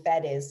you're being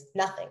fed is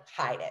nothing,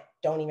 hide it.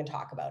 Don't even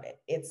talk about it.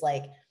 It's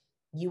like,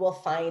 you will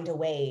find a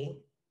way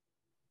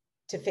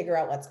to figure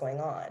out what's going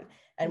on.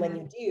 And when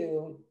you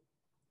do,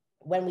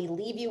 when we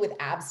leave you with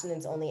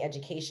abstinence only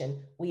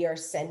education, we are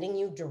sending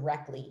you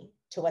directly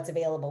to what's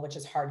available, which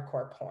is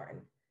hardcore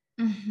porn.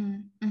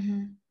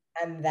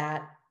 And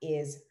that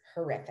is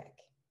horrific.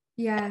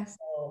 Yes.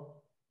 So,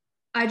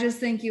 I just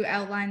think you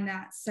outlined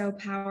that so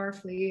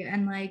powerfully.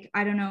 And like,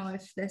 I don't know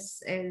if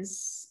this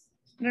is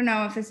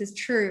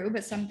true,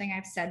 but something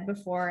I've said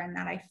before and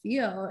that I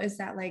feel is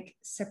that like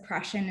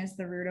suppression is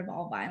the root of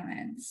all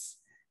violence.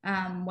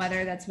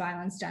 Whether that's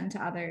violence done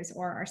to others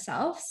or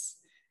ourselves.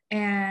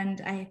 And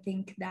I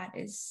think that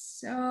is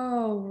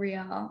so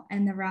real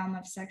in the realm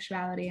of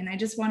sexuality. And I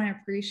just want to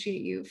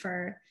appreciate you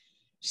for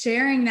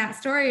sharing that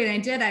story.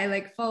 And I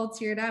like full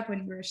teared up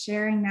when you were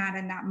sharing that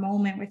in that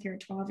moment with your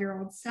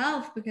 12-year-old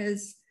self,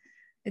 because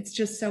it's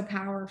just so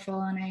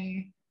powerful.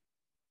 And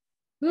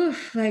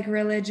like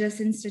religious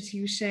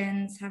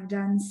institutions have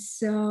done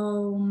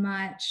so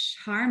much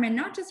harm, and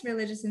not just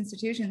religious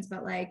institutions,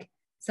 but like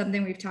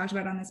something we've talked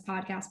about on this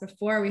podcast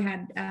before. We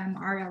had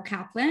Ariel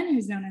Kaplan,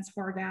 who's known as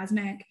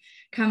Horgasmic,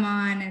 come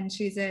on, and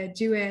she's a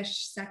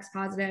Jewish sex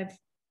positive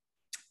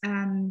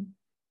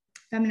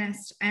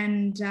feminist.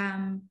 And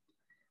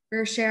we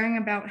were sharing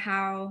about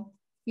how,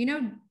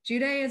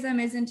 Judaism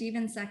isn't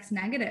even sex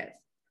negative,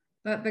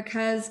 but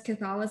because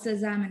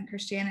Catholicism and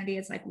Christianity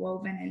is like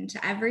woven into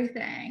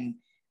everything,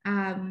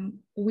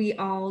 we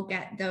all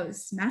get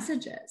those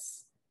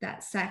messages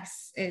that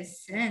sex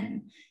is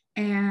sin.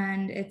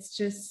 And it's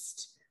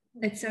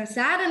so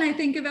sad. And I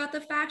think about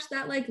the fact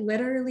that like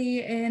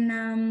literally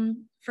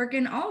in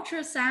freaking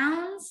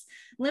ultrasounds,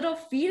 little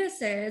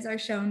fetuses are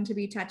shown to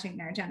be touching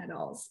their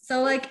genitals.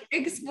 So like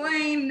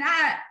explain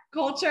that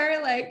culture,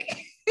 like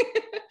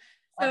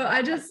So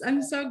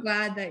I'm so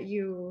glad that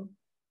you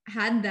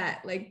had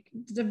that like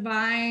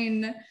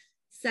divine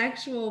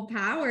sexual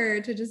power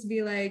to just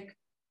be like,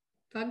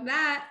 fuck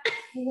that.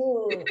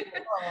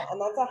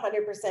 And that's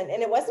 100%.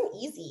 And it wasn't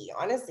easy,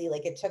 honestly.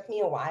 Like it took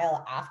me a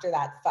while after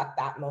that fuck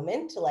that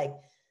moment to like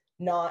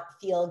not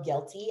feel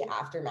guilty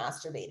after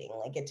masturbating.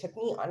 Like it took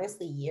me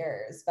honestly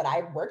years, but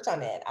I worked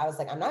on it. I was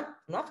like, I'm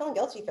not feeling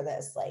guilty for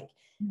this. Like,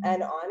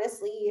 and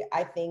honestly,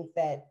 I think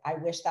that I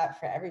wish that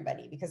for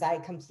everybody, because I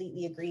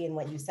completely agree in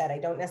what you said. I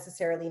don't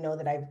necessarily know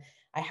that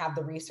I have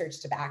the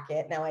research to back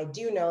it. Now I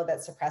do know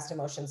that suppressed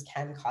emotions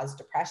can cause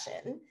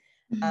depression.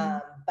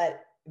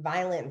 But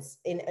violence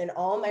in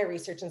all my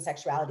research in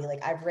sexuality,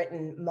 like I've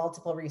written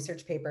multiple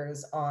research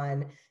papers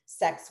on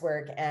sex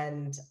work,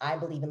 and I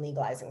believe in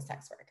legalizing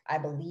sex work. I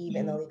believe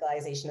in the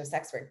legalization of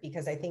sex work,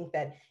 because I think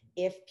that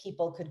if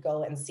people could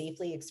go and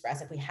safely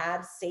express, if we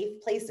had safe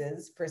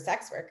places for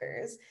sex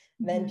workers,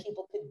 then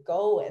people could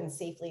go and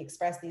safely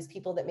express. These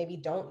people that maybe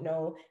don't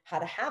know how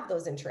to have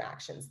those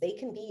interactions, they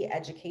can be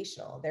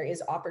educational. There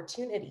is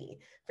opportunity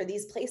for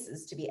these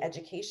places to be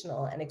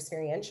educational and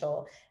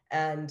experiential.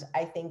 And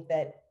I think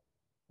that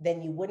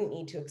then you wouldn't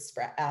need to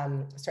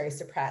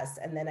suppress.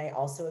 And then I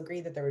also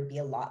agree that there would be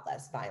a lot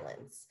less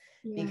violence,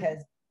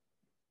 because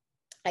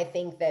I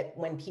think that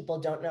when people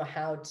don't know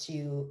how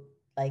to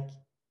like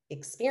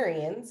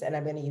experience, and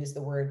I'm going to use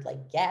the word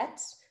like get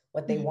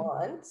what they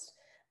want,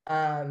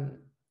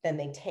 then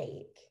they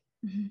take.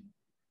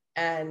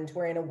 And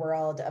we're in a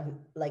world of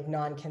like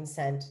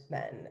non-consent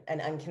then,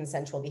 and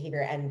unconsensual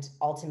behavior, and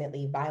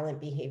ultimately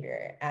violent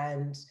behavior.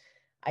 And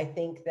I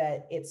think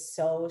that it's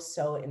so,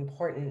 so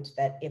important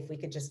that if we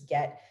could just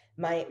get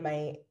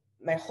my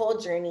whole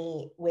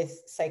journey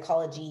with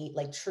psychology,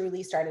 like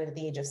truly started at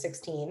the age of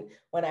 16,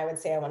 when I would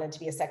say I wanted to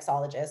be a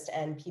sexologist,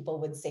 and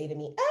people would say to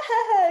me,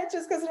 it's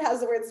just because it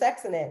has the word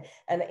sex in it.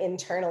 And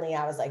internally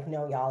I was like,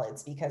 no, y'all,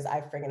 it's because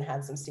I friggin'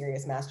 had some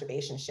serious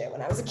masturbation shit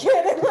when I was a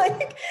kid. And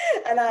like,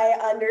 and I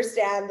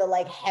understand the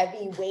like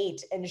heavy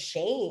weight and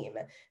shame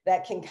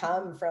that can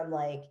come from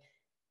like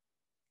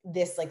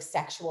this like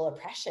sexual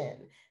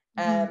oppression.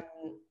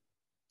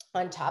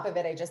 On top of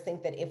it, I just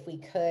think that if we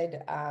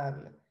could,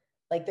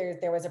 like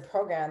there was a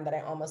program that I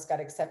almost got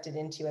accepted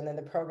into, and then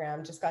the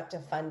program just got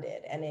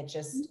defunded, and it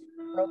just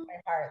broke my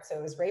heart. So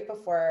it was right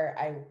before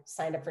I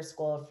signed up for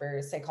school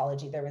for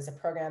psychology. There was a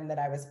program that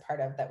I was part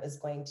of that was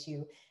going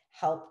to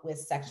help with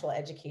sexual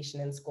education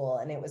in school,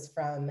 and it was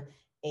from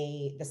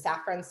the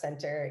Saffron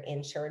Center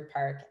in Sherwood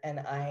Park, and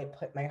I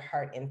put my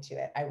heart into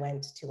it. I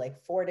went to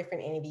like 4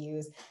 different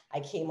interviews. I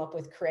came up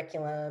with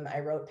curriculum.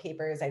 I wrote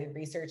papers. I did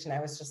research, and I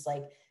was just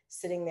like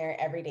sitting there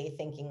every day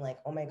thinking like,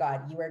 oh my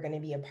God, you are going to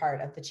be a part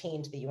of the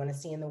change that you want to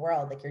see in the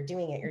world. Like you're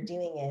doing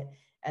it.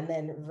 And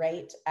then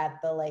right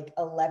at the like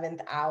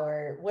 11th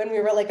hour, when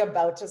we were like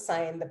about to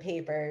sign the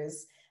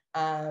papers,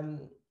 the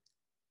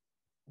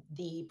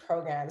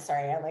program,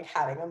 sorry, I'm like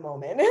having a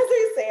moment as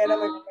I say it. I'm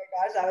like, oh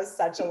my gosh, that was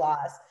such a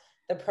loss.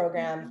 The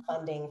program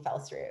funding fell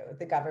through.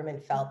 The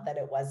government felt that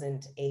it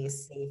wasn't a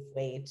safe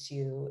way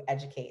to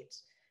educate.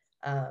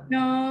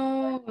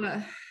 No.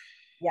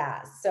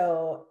 Yeah,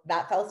 so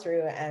that fell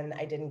through, and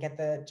I didn't get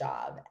the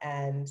job.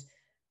 And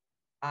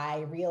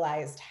I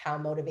realized how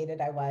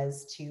motivated I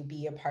was to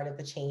be a part of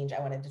the change I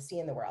wanted to see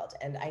in the world.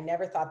 And I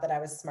never thought that I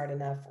was smart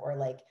enough or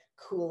like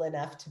cool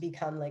enough to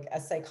become like a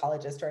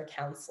psychologist or a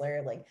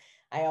counselor. Like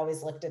I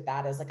always looked at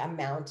that as like a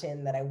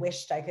mountain that I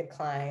wished I could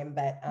climb,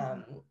 but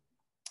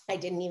I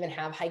didn't even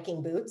have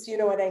hiking boots, you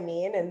know what I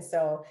mean? And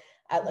so,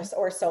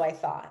 or so I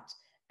thought.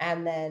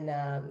 And then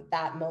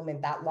that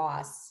moment, that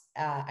loss,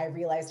 I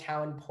realized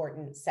how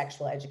important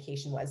sexual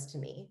education was to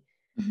me,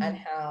 and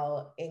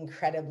how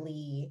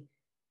incredibly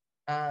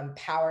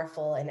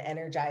powerful and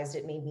energized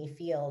it made me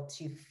feel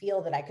to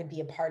feel that I could be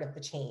a part of the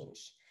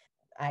change.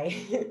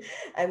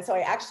 And so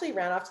I actually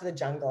ran off to the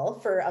jungle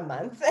for a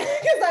month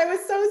because I was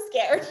so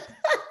scared.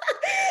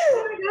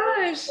 Oh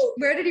my gosh.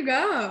 Where did you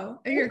go?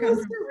 In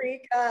Costa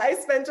Rica. I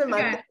spent a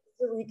month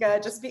in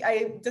Costa Rica.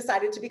 I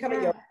decided to become a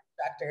yoga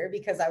instructor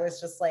because I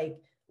was just like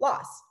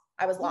lost.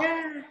 I was lost.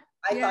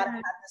 I thought I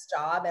had this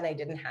job and I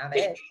didn't have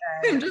it.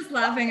 I'm just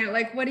laughing at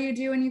like, what do you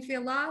do when you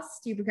feel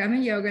lost? You become a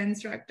yoga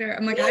instructor.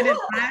 I'm like, I did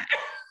that.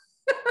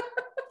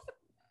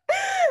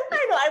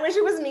 I know. I wish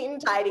it was neat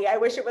and tidy. I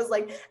wish it was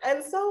like,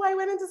 and so I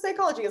went into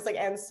psychology. It's like,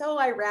 and so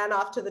I ran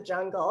off to the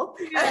jungle.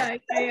 Yeah.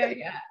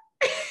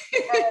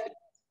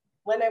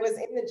 When I was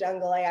in the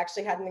jungle, I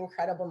actually had an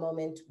incredible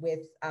moment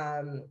with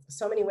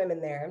so many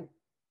women there,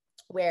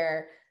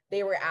 where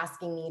they were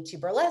asking me to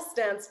burlesque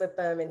dance with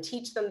them and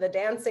teach them the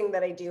dancing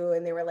that I do.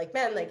 And they were like,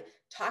 man, like,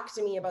 talk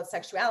to me about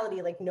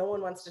sexuality. Like, no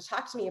one wants to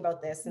talk to me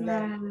about this. And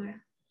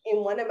then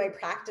in one of my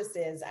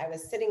practices, I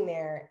was sitting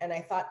there and I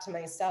thought to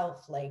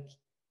myself, like,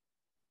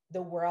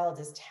 the world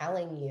is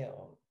telling you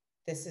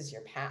this is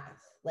your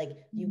path. Like,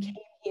 you came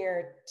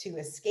here to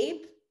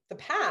escape the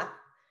path,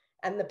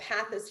 and the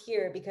path is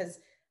here because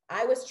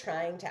I was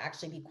trying to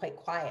actually be quite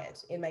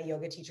quiet in my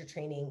yoga teacher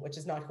training, which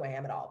is not who I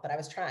am at all, but I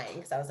was trying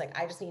because I was like,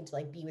 I just need to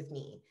like be with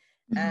me.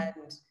 And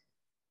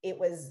it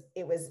was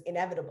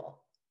inevitable.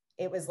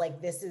 it was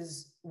like, this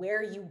is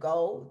where you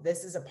go.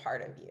 This is a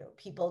part of you.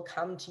 People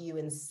come to you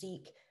and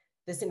seek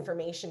this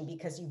information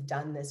because you've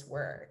done this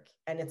work,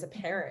 and it's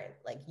apparent,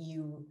 like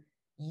you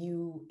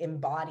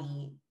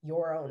embody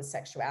your own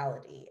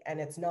sexuality. And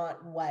it's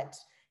not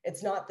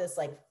this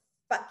like,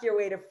 fuck your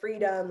way to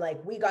freedom,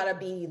 like we gotta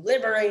be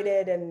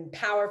liberated and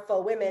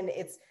powerful women.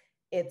 It's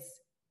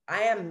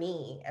I am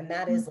me, and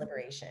that is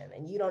liberation.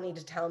 And you don't need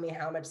to tell me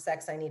how much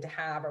sex I need to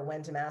have or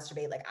when to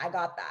masturbate. Like, I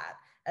got that.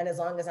 And as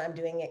long as I'm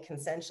doing it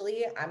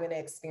consensually, I'm going to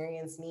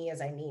experience me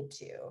as I need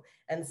to.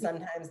 And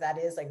sometimes that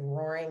is like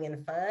roaring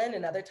and fun,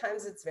 and other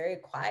times it's very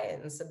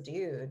quiet and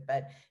subdued,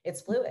 but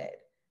it's fluid.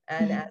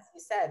 And as you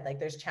said, like,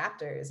 there's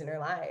chapters in our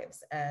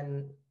lives.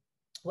 And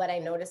what I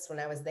noticed when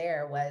I was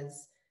there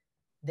was,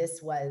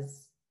 this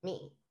was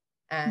me.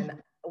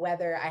 And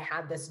whether I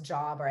had this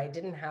job or I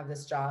didn't have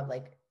this job,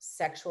 like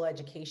sexual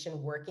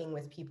education, working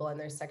with people and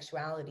their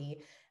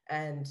sexuality,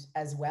 and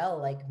as well,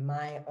 like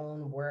my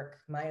own work,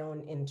 my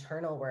own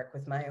internal work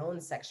with my own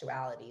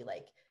sexuality,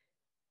 like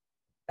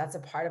that's a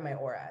part of my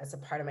aura. It's a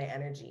part of my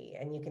energy,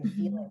 and you can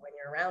feel it when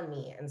you're around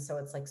me. And so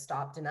it's like,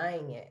 stop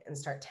denying it and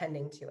start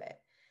tending to it.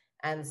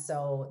 And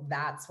so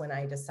that's when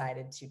I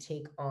decided to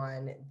take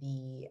on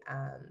the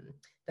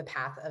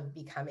path of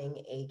becoming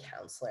a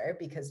counselor,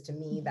 because to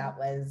me, that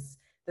was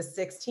the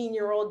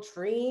 16-year-old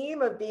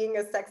dream of being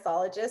a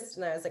sexologist.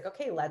 And I was like,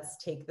 okay, let's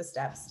take the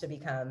steps to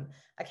become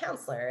a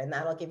counselor. And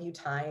that'll give you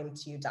time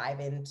to dive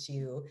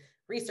into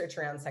research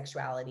around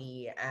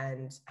sexuality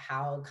and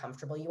how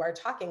comfortable you are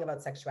talking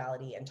about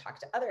sexuality, and talk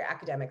to other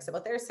academics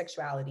about their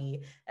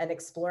sexuality, and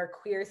explore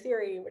queer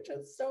theory, which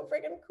is so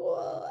freaking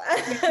cool.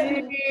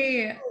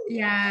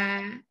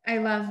 Yeah, I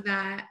love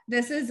that.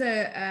 This is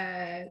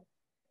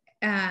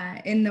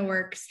in the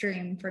work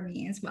stream for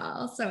me as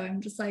well. So I'm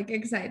just like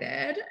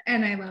excited,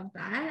 and I love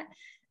that.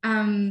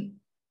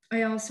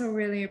 I also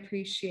really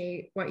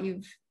appreciate what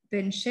you've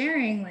been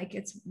sharing. Like,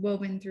 it's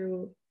woven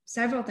through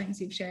several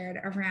things you've shared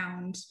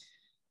around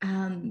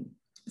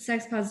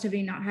sex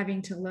positivity, not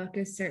having to look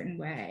a certain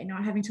way,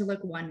 not having to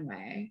look one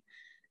way.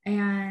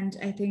 And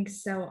I think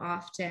so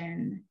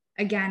often,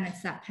 again,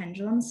 it's that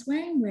pendulum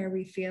swing where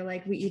we feel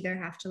like we either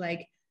have to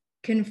like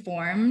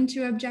conform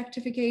to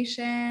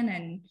objectification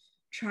and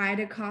try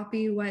to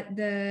copy what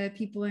the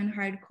people in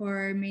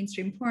hardcore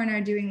mainstream porn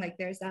are doing. Like,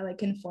 there's that like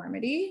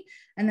conformity.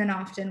 And then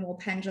often we'll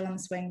pendulum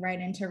swing right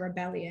into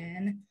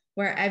rebellion,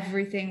 where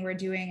everything we're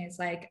doing is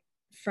like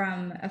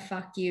from a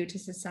fuck you to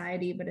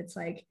society. But it's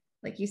like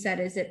you said,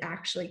 is it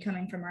actually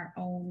coming from our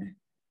own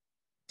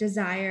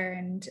desire,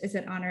 and is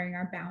it honoring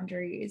our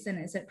boundaries,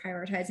 and is it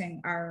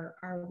prioritizing our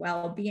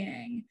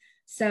well-being?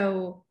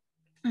 So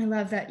I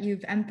love that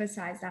you've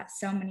emphasized that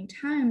so many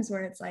times,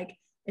 where it's like,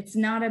 it's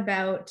not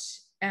about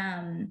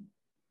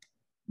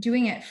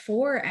doing it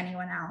for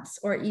anyone else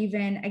or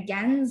even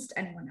against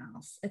anyone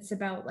else. It's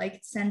about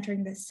like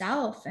centering the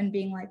self and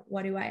being like,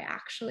 what do I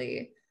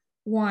actually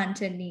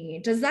want and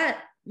need? Does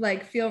that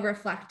like feel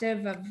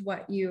reflective of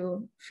what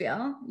you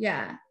feel?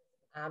 Yeah.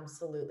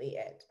 Absolutely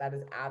it. That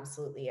is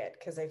absolutely it.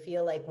 Because I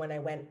feel like when I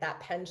went, that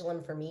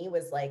pendulum for me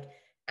was like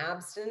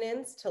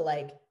abstinence to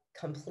like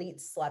complete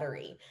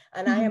sluttery.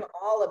 And I am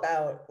all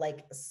about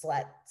like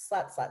slut.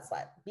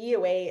 Be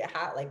away,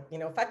 like, you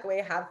know, fuck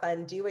away, have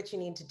fun, do what you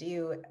need to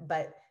do,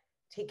 but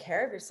take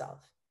care of yourself.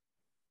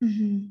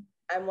 And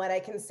what I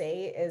can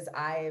say is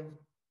I've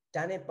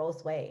done it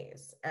both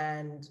ways.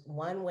 And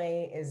one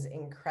way is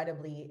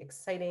incredibly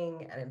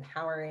exciting and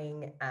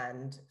empowering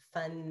and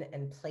fun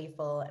and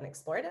playful and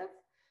explorative.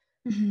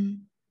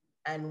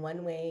 And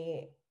one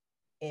way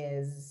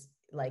is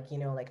like, you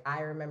know, like I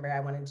remember I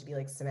wanted to be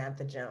like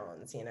Samantha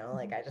Jones, you know,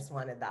 like I just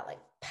wanted that like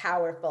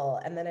powerful.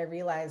 And then I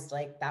realized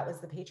like that was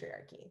the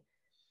patriarchy.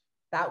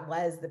 That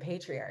was the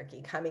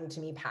patriarchy coming to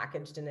me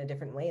packaged in a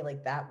different way.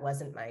 Like that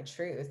wasn't my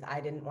truth. I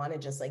didn't want to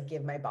just like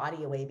give my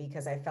body away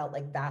because I felt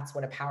like that's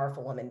what a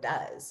powerful woman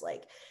does.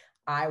 Like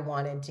I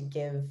wanted to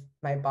give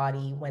my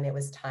body when it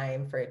was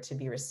time for it to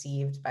be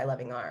received by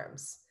loving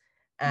arms.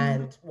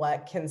 And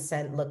what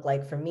consent looked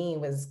like for me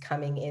was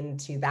coming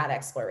into that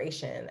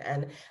exploration.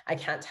 And I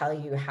can't tell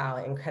you how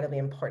incredibly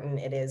important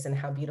it is and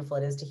how beautiful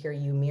it is to hear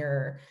you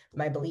mirror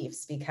my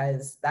beliefs,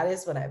 because that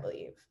is what I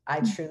believe.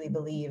 I truly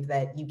believe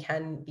that you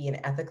can be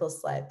an ethical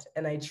slut.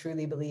 And I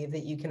truly believe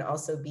that you can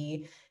also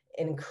be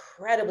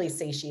incredibly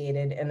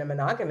satiated in a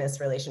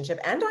monogamous relationship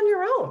and on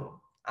your own.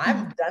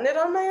 I've done it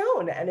on my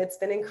own and it's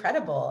been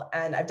incredible.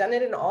 And I've done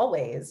it in all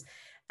ways.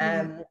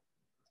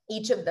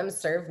 Each of them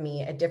serve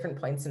me at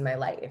different points in my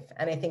life.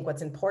 And I think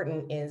what's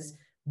important is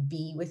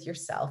be with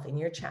yourself in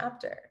your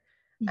chapter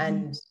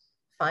and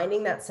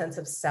finding that sense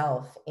of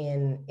self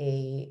in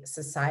a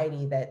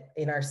society that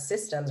in our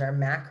systems, our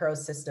macro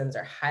systems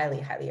are highly,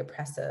 highly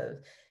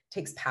oppressive,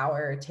 takes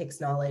power, takes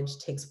knowledge,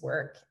 takes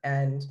work.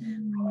 And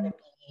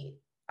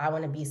I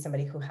want to be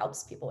somebody who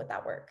helps people with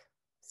that work.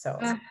 So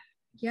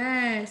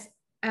yes.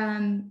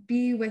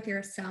 Be with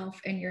yourself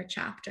in your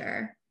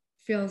chapter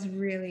feels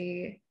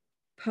really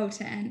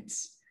potent.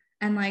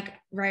 And like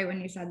right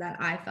when you said that,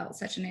 I felt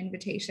such an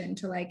invitation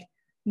to like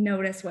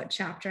notice what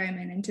chapter I'm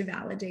in and to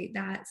validate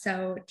that.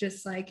 So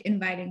just like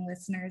inviting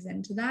listeners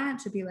into that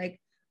to be like,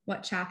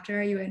 what chapter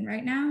are you in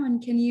right now?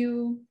 And can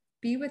you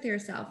be with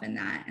yourself in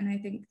that? And I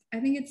think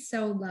it's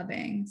so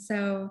loving.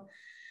 So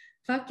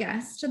fuck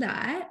yes to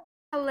that.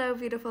 Hello,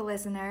 beautiful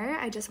listener.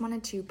 I just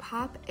wanted to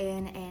pop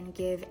in and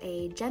give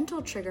a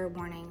gentle trigger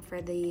warning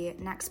for the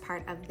next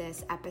part of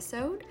this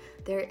episode.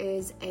 There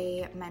is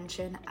a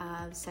mention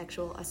of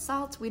sexual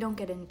assault. We don't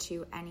get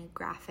into any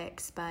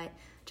graphics, but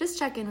just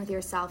check in with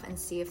yourself and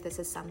see if this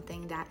is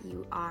something that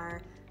you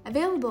are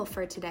available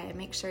for today.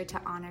 Make sure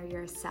to honor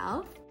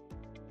yourself.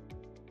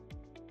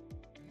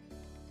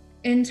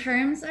 In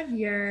terms of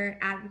your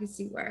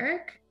advocacy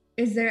work,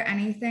 is there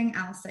anything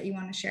else that you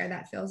want to share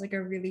that feels like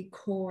a really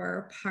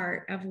core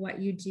part of what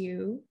you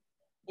do?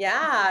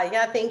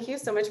 Yeah. Thank you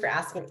so much for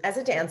asking. As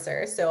a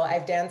dancer, so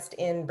I've danced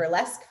in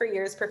burlesque for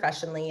years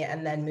professionally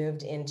and then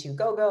moved into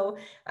go-go.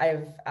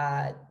 I've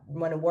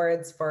won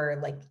awards for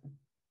like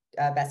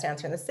Best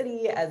Dancer in the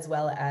City, as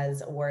well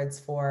as awards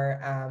for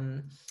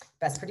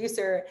Best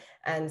Producer.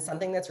 And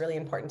something that's really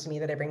important to me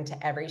that I bring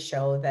to every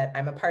show that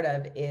I'm a part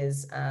of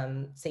is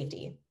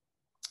safety.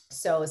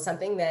 So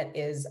something that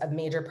is a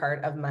major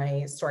part of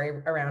my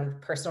story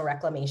around personal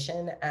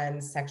reclamation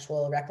and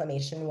sexual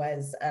reclamation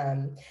was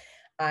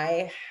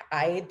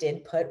I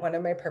did put one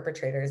of my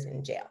perpetrators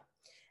in jail.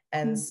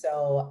 And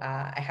so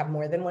I have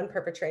more than one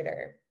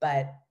perpetrator,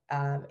 but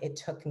it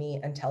took me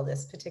until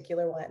this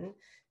particular one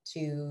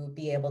to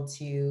be able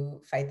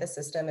to fight the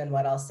system. And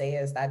what I'll say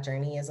is that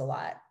journey is a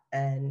lot.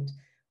 And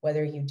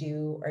whether you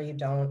do or you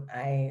don't,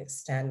 I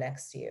stand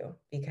next to you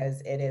because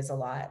it is a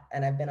lot.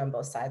 And I've been on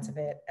both sides of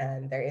it,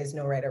 and there is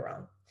no right or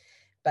wrong.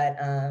 But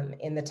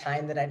in the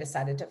time that I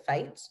decided to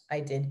fight,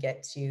 I did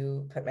get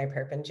to put my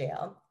perp in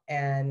jail.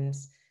 And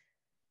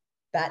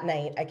that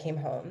night I came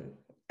home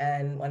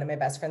and one of my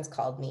best friends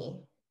called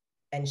me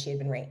and she had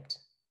been raped.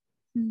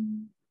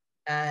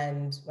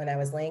 And when I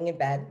was laying in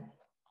bed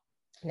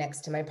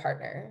next to my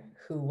partner,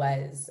 who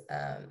was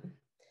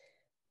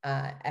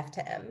F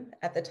to M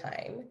at the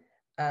time,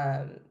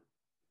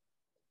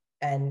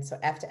 and so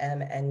F to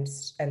M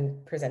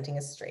and presenting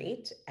as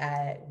straight,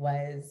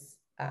 was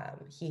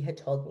he had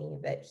told me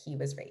that he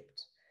was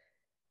raped.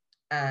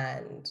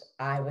 And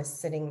I was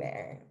sitting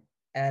there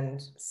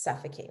and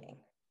suffocating.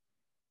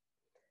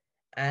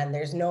 And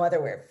there's no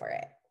other word for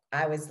it.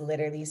 I was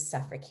literally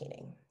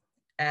suffocating.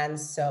 And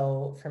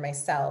so for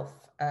myself,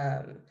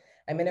 I'm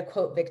going to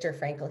quote Viktor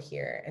Frankl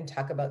here and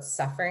talk about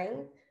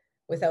suffering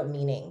without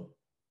meaning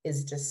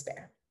is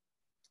despair.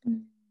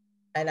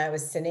 And I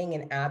was sitting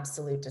in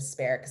absolute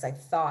despair because I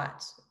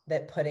thought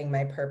that putting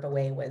my perp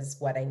away was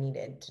what I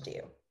needed to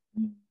do.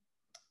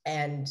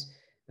 And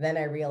then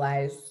I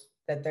realized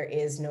that there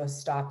is no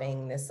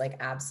stopping this like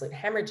absolute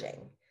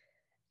hemorrhaging.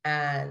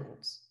 And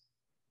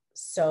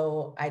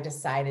so I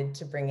decided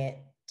to bring it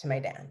to my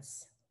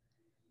dance.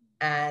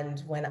 And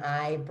when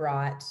I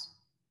brought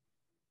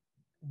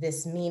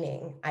this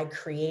meaning, I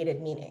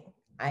created meaning.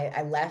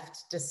 I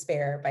left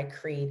despair by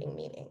creating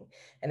meaning.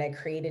 And I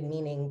created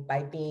meaning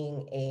by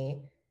being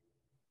an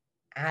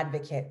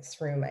advocate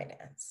through my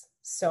dance.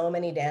 So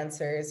many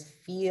dancers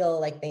feel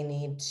like they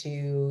need to,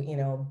 you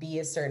know, be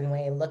a certain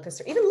way, even look a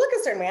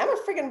certain way. I'm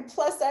a freaking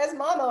plus size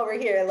mama over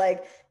here.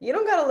 Like, you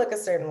don't got to look a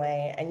certain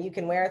way, and you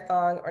can wear a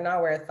thong or not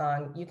wear a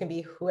thong. You can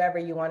be whoever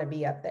you want to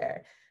be up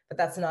there, but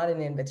that's not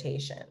an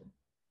invitation.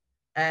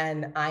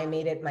 And I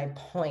made it my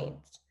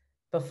point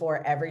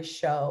before every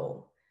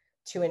show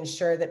to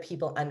ensure that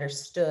people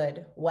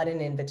understood what an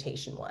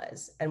invitation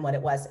was and what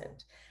it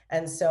wasn't.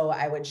 And so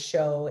I would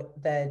show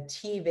the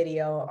T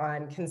video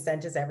on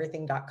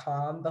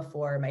consentiseverything.com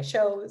before my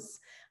shows.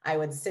 I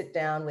would sit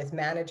down with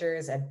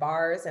managers at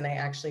bars, and I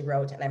actually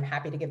wrote, and I'm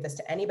happy to give this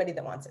to anybody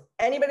that wants it.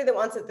 Anybody that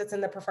wants it that's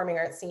in the performing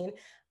arts scene,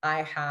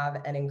 I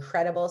have an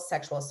incredible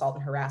sexual assault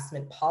and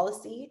harassment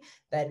policy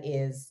that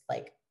is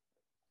like,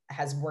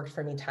 has worked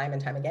for me time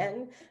and time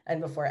again. And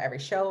before every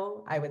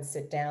show, I would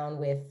sit down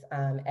with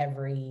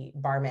every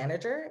bar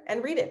manager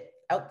and read it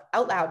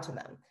out loud to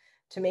them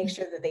to make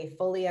sure that they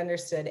fully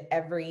understood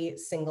every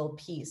single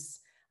piece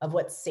of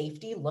what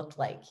safety looked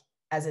like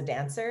as a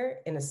dancer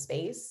in a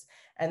space.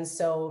 And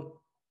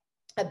so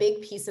a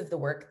big piece of the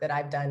work that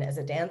I've done as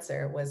a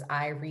dancer was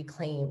I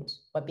reclaimed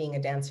what being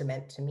a dancer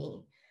meant to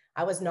me.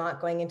 I was not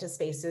going into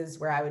spaces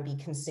where I would be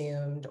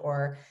consumed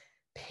or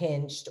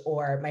pinched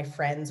or my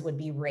friends would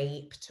be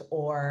raped,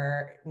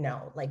 or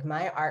no, like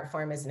my art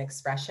form is an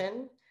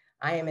expression.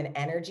 I am an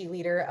energy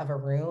leader of a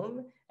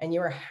room, and you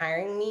are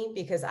hiring me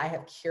because I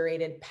have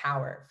curated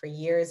power for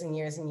years and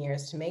years and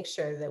years to make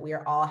sure that we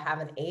are all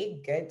having a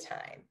good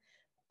time.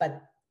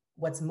 But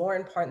what's more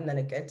important than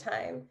a good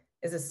time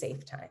is a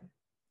safe time.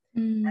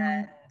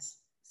 And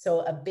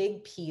so a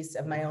big piece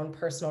of my own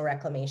personal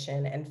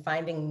reclamation and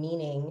finding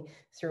meaning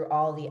through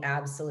all the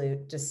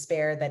absolute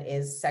despair that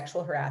is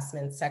sexual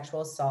harassment,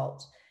 sexual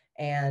assault,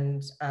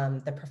 and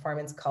the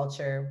performance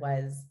culture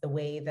was the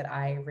way that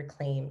I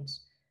reclaimed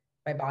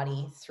my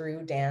body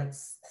through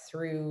dance,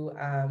 through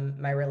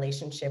my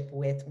relationship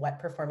with what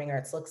performing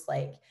arts looks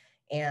like,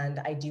 And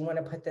I do want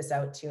to put this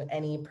out to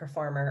any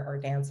performer or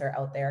dancer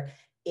out there.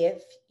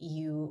 If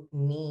you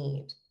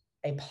need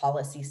a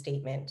policy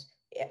statement,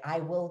 I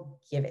will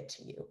give it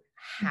to you.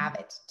 Have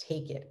it,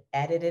 take it,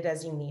 edit it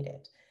as you need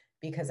it,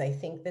 because I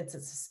think that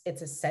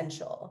it's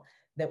essential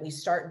that we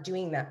start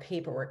doing that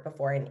paperwork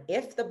before. And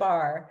if the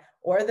bar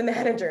or the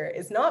manager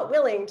is not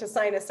willing to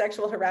sign a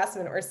sexual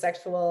harassment or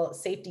sexual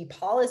safety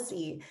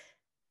policy,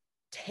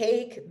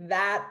 take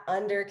that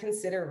under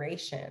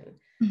consideration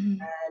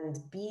and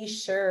be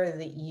sure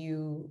that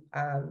you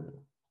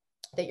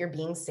that you're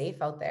being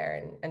safe out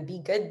there, and be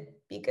good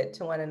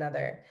to one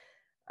another.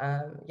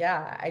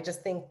 I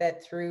just think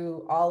that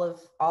through all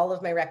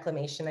of my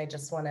reclamation, I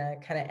just want to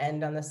kind of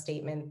end on the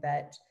statement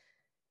that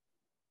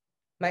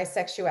my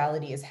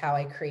sexuality is how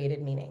I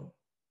created meaning.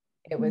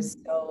 It was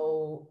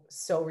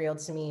so real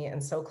to me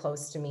and so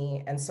close to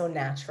me and so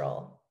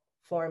natural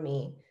for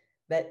me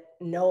that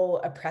no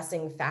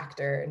oppressing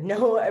factor,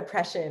 no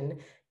oppression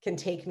can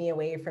take me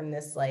away from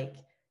this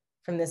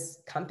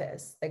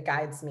compass that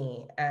guides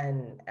me.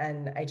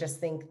 And I just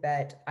think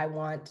that I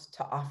want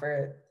to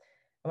offer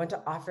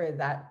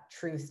that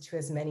truth to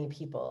as many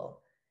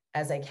people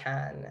as I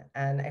can.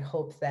 And I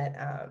hope that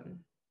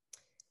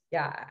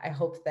I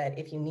hope that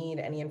if you need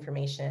any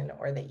information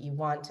or that you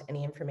want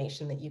any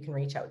information, that you can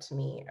reach out to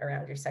me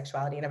around your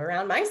sexuality and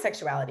around my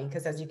sexuality,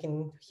 because as you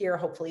can hear,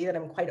 hopefully, that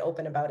I'm quite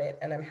open about it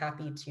and I'm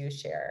happy to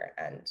share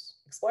and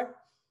explore.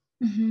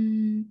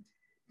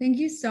 Thank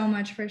you so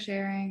much for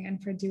sharing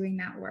and for doing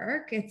that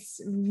work.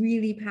 It's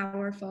really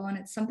powerful, and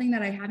it's something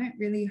that I haven't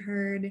really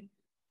heard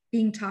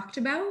being talked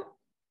about,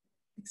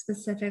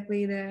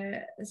 specifically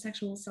the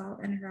sexual assault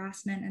and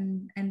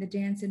harassment and the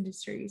dance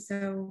industry.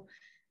 So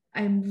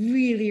I'm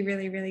really,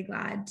 really, really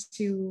glad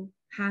to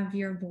have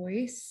your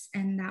voice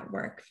and that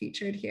work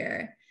featured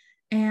here.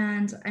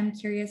 And I'm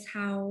curious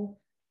how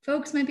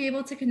folks might be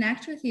able to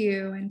connect with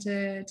you and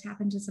to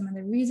tap into some of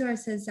the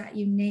resources that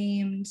you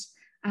named.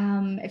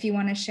 If you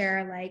want to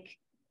share like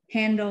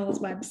handles,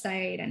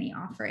 website, any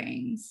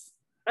offerings.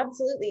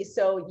 Absolutely.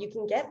 So you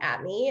can get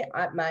at me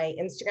at my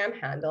Instagram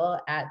handle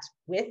at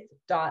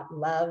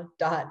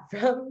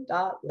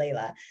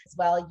with.love.from.layla. As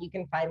well, you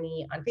can find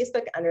me on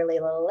Facebook under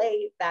Layla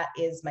Lay. That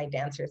is my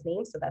dancer's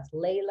name. So that's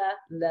Layla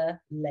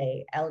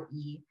Lay,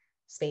 L-E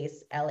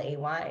space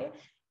L-A-Y.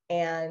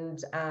 And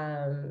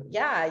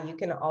you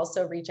can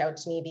also reach out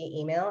to me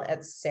via email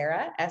at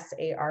Sara,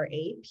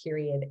 S-A-R-A,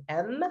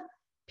 M,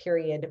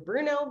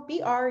 Bruno,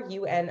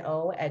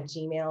 BRUNO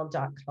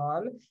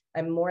 @gmail.com.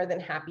 I'm more than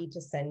happy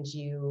to send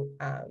you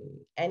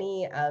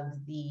any of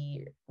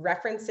the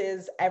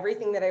references.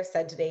 Everything that I've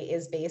said today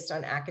is based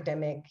on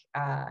academic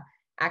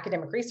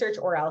research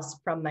or else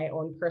from my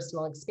own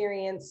personal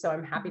experience. So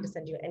I'm happy to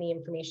send you any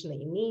information that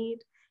you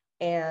need.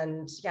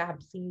 And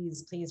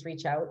please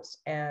reach out.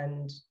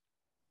 And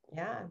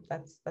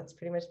that's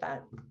pretty much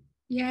that.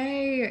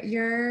 Yay,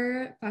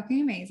 you're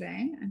fucking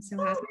amazing. I'm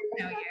so happy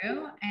to know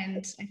you,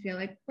 and I feel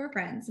like we're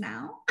friends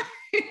now.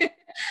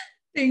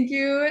 Thank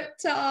you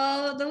to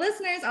all the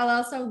listeners. I'll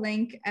also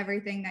link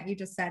everything that you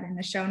just said in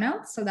the show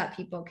notes so that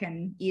people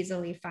can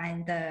easily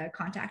find the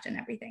contact and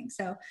everything.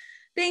 So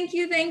thank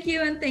you,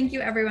 and thank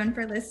you everyone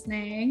for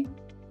listening.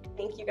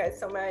 Thank you guys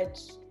so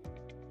much.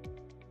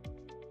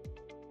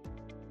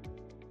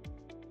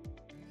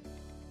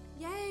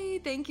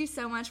 Thank you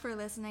so much for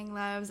listening,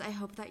 loves. I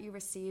hope that you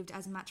received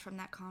as much from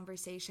that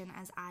conversation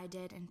as I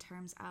did in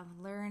terms of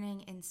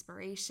learning,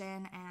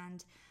 inspiration,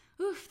 and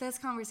this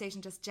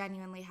conversation just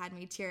genuinely had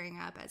me tearing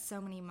up at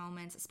so many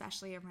moments,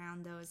 especially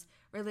around those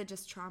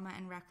religious trauma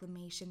and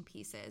reclamation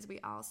pieces. We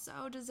all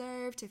so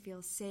deserve to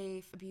feel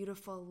safe,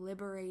 beautiful,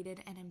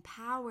 liberated, and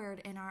empowered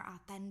in our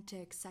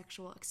authentic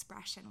sexual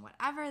expression,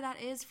 whatever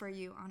that is for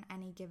you on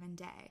any given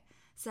day.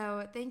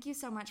 So thank you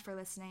so much for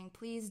listening.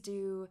 Please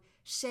do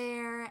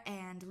share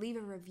and leave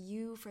a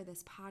review for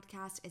this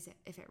podcast.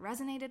 If it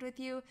resonated with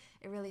you,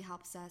 it really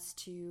helps us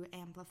to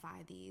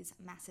amplify these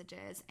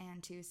messages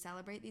and to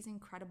celebrate these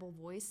incredible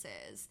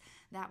voices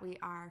that we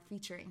are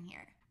featuring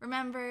here.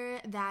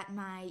 Remember that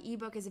my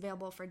ebook is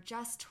available for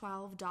just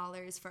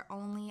 $12 for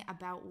only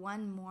about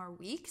one more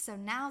week. So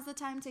now's the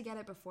time to get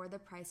it before the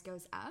price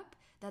goes up.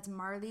 That's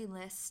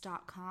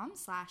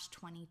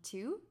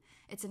marleylists.com/22.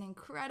 It's an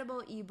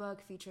incredible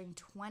ebook featuring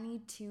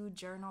 22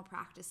 journal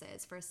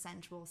practices for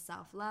sensual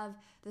self-love.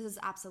 This is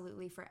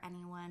absolutely for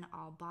anyone,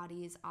 all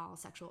bodies, all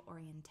sexual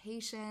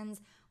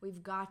orientations.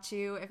 We've got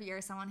you if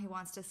you're someone who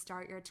wants to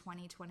start your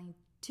 2022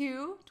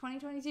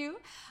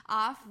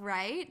 off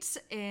right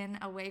in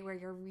a way where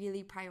you're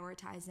really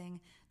prioritizing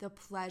the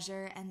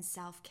pleasure and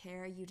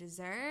self-care you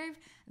deserve,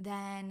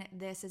 then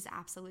this is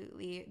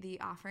absolutely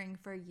the offering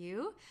for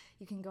you.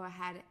 You can go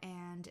ahead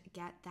and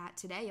get that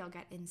today. You'll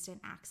get instant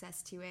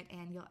access to it,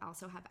 and you'll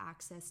also have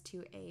access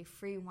to a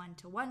free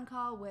one-to-one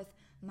call with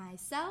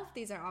myself.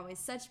 These are always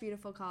such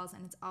beautiful calls,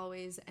 and it's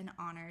always an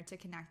honor to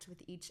connect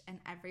with each and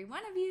every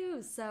one of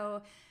you.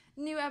 So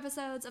new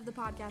episodes of the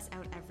podcast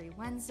out every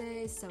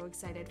Wednesday. So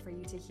excited for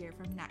you to hear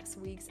from next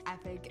week's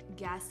epic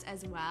guest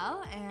as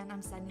well. And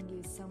I'm sending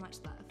you so much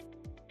love.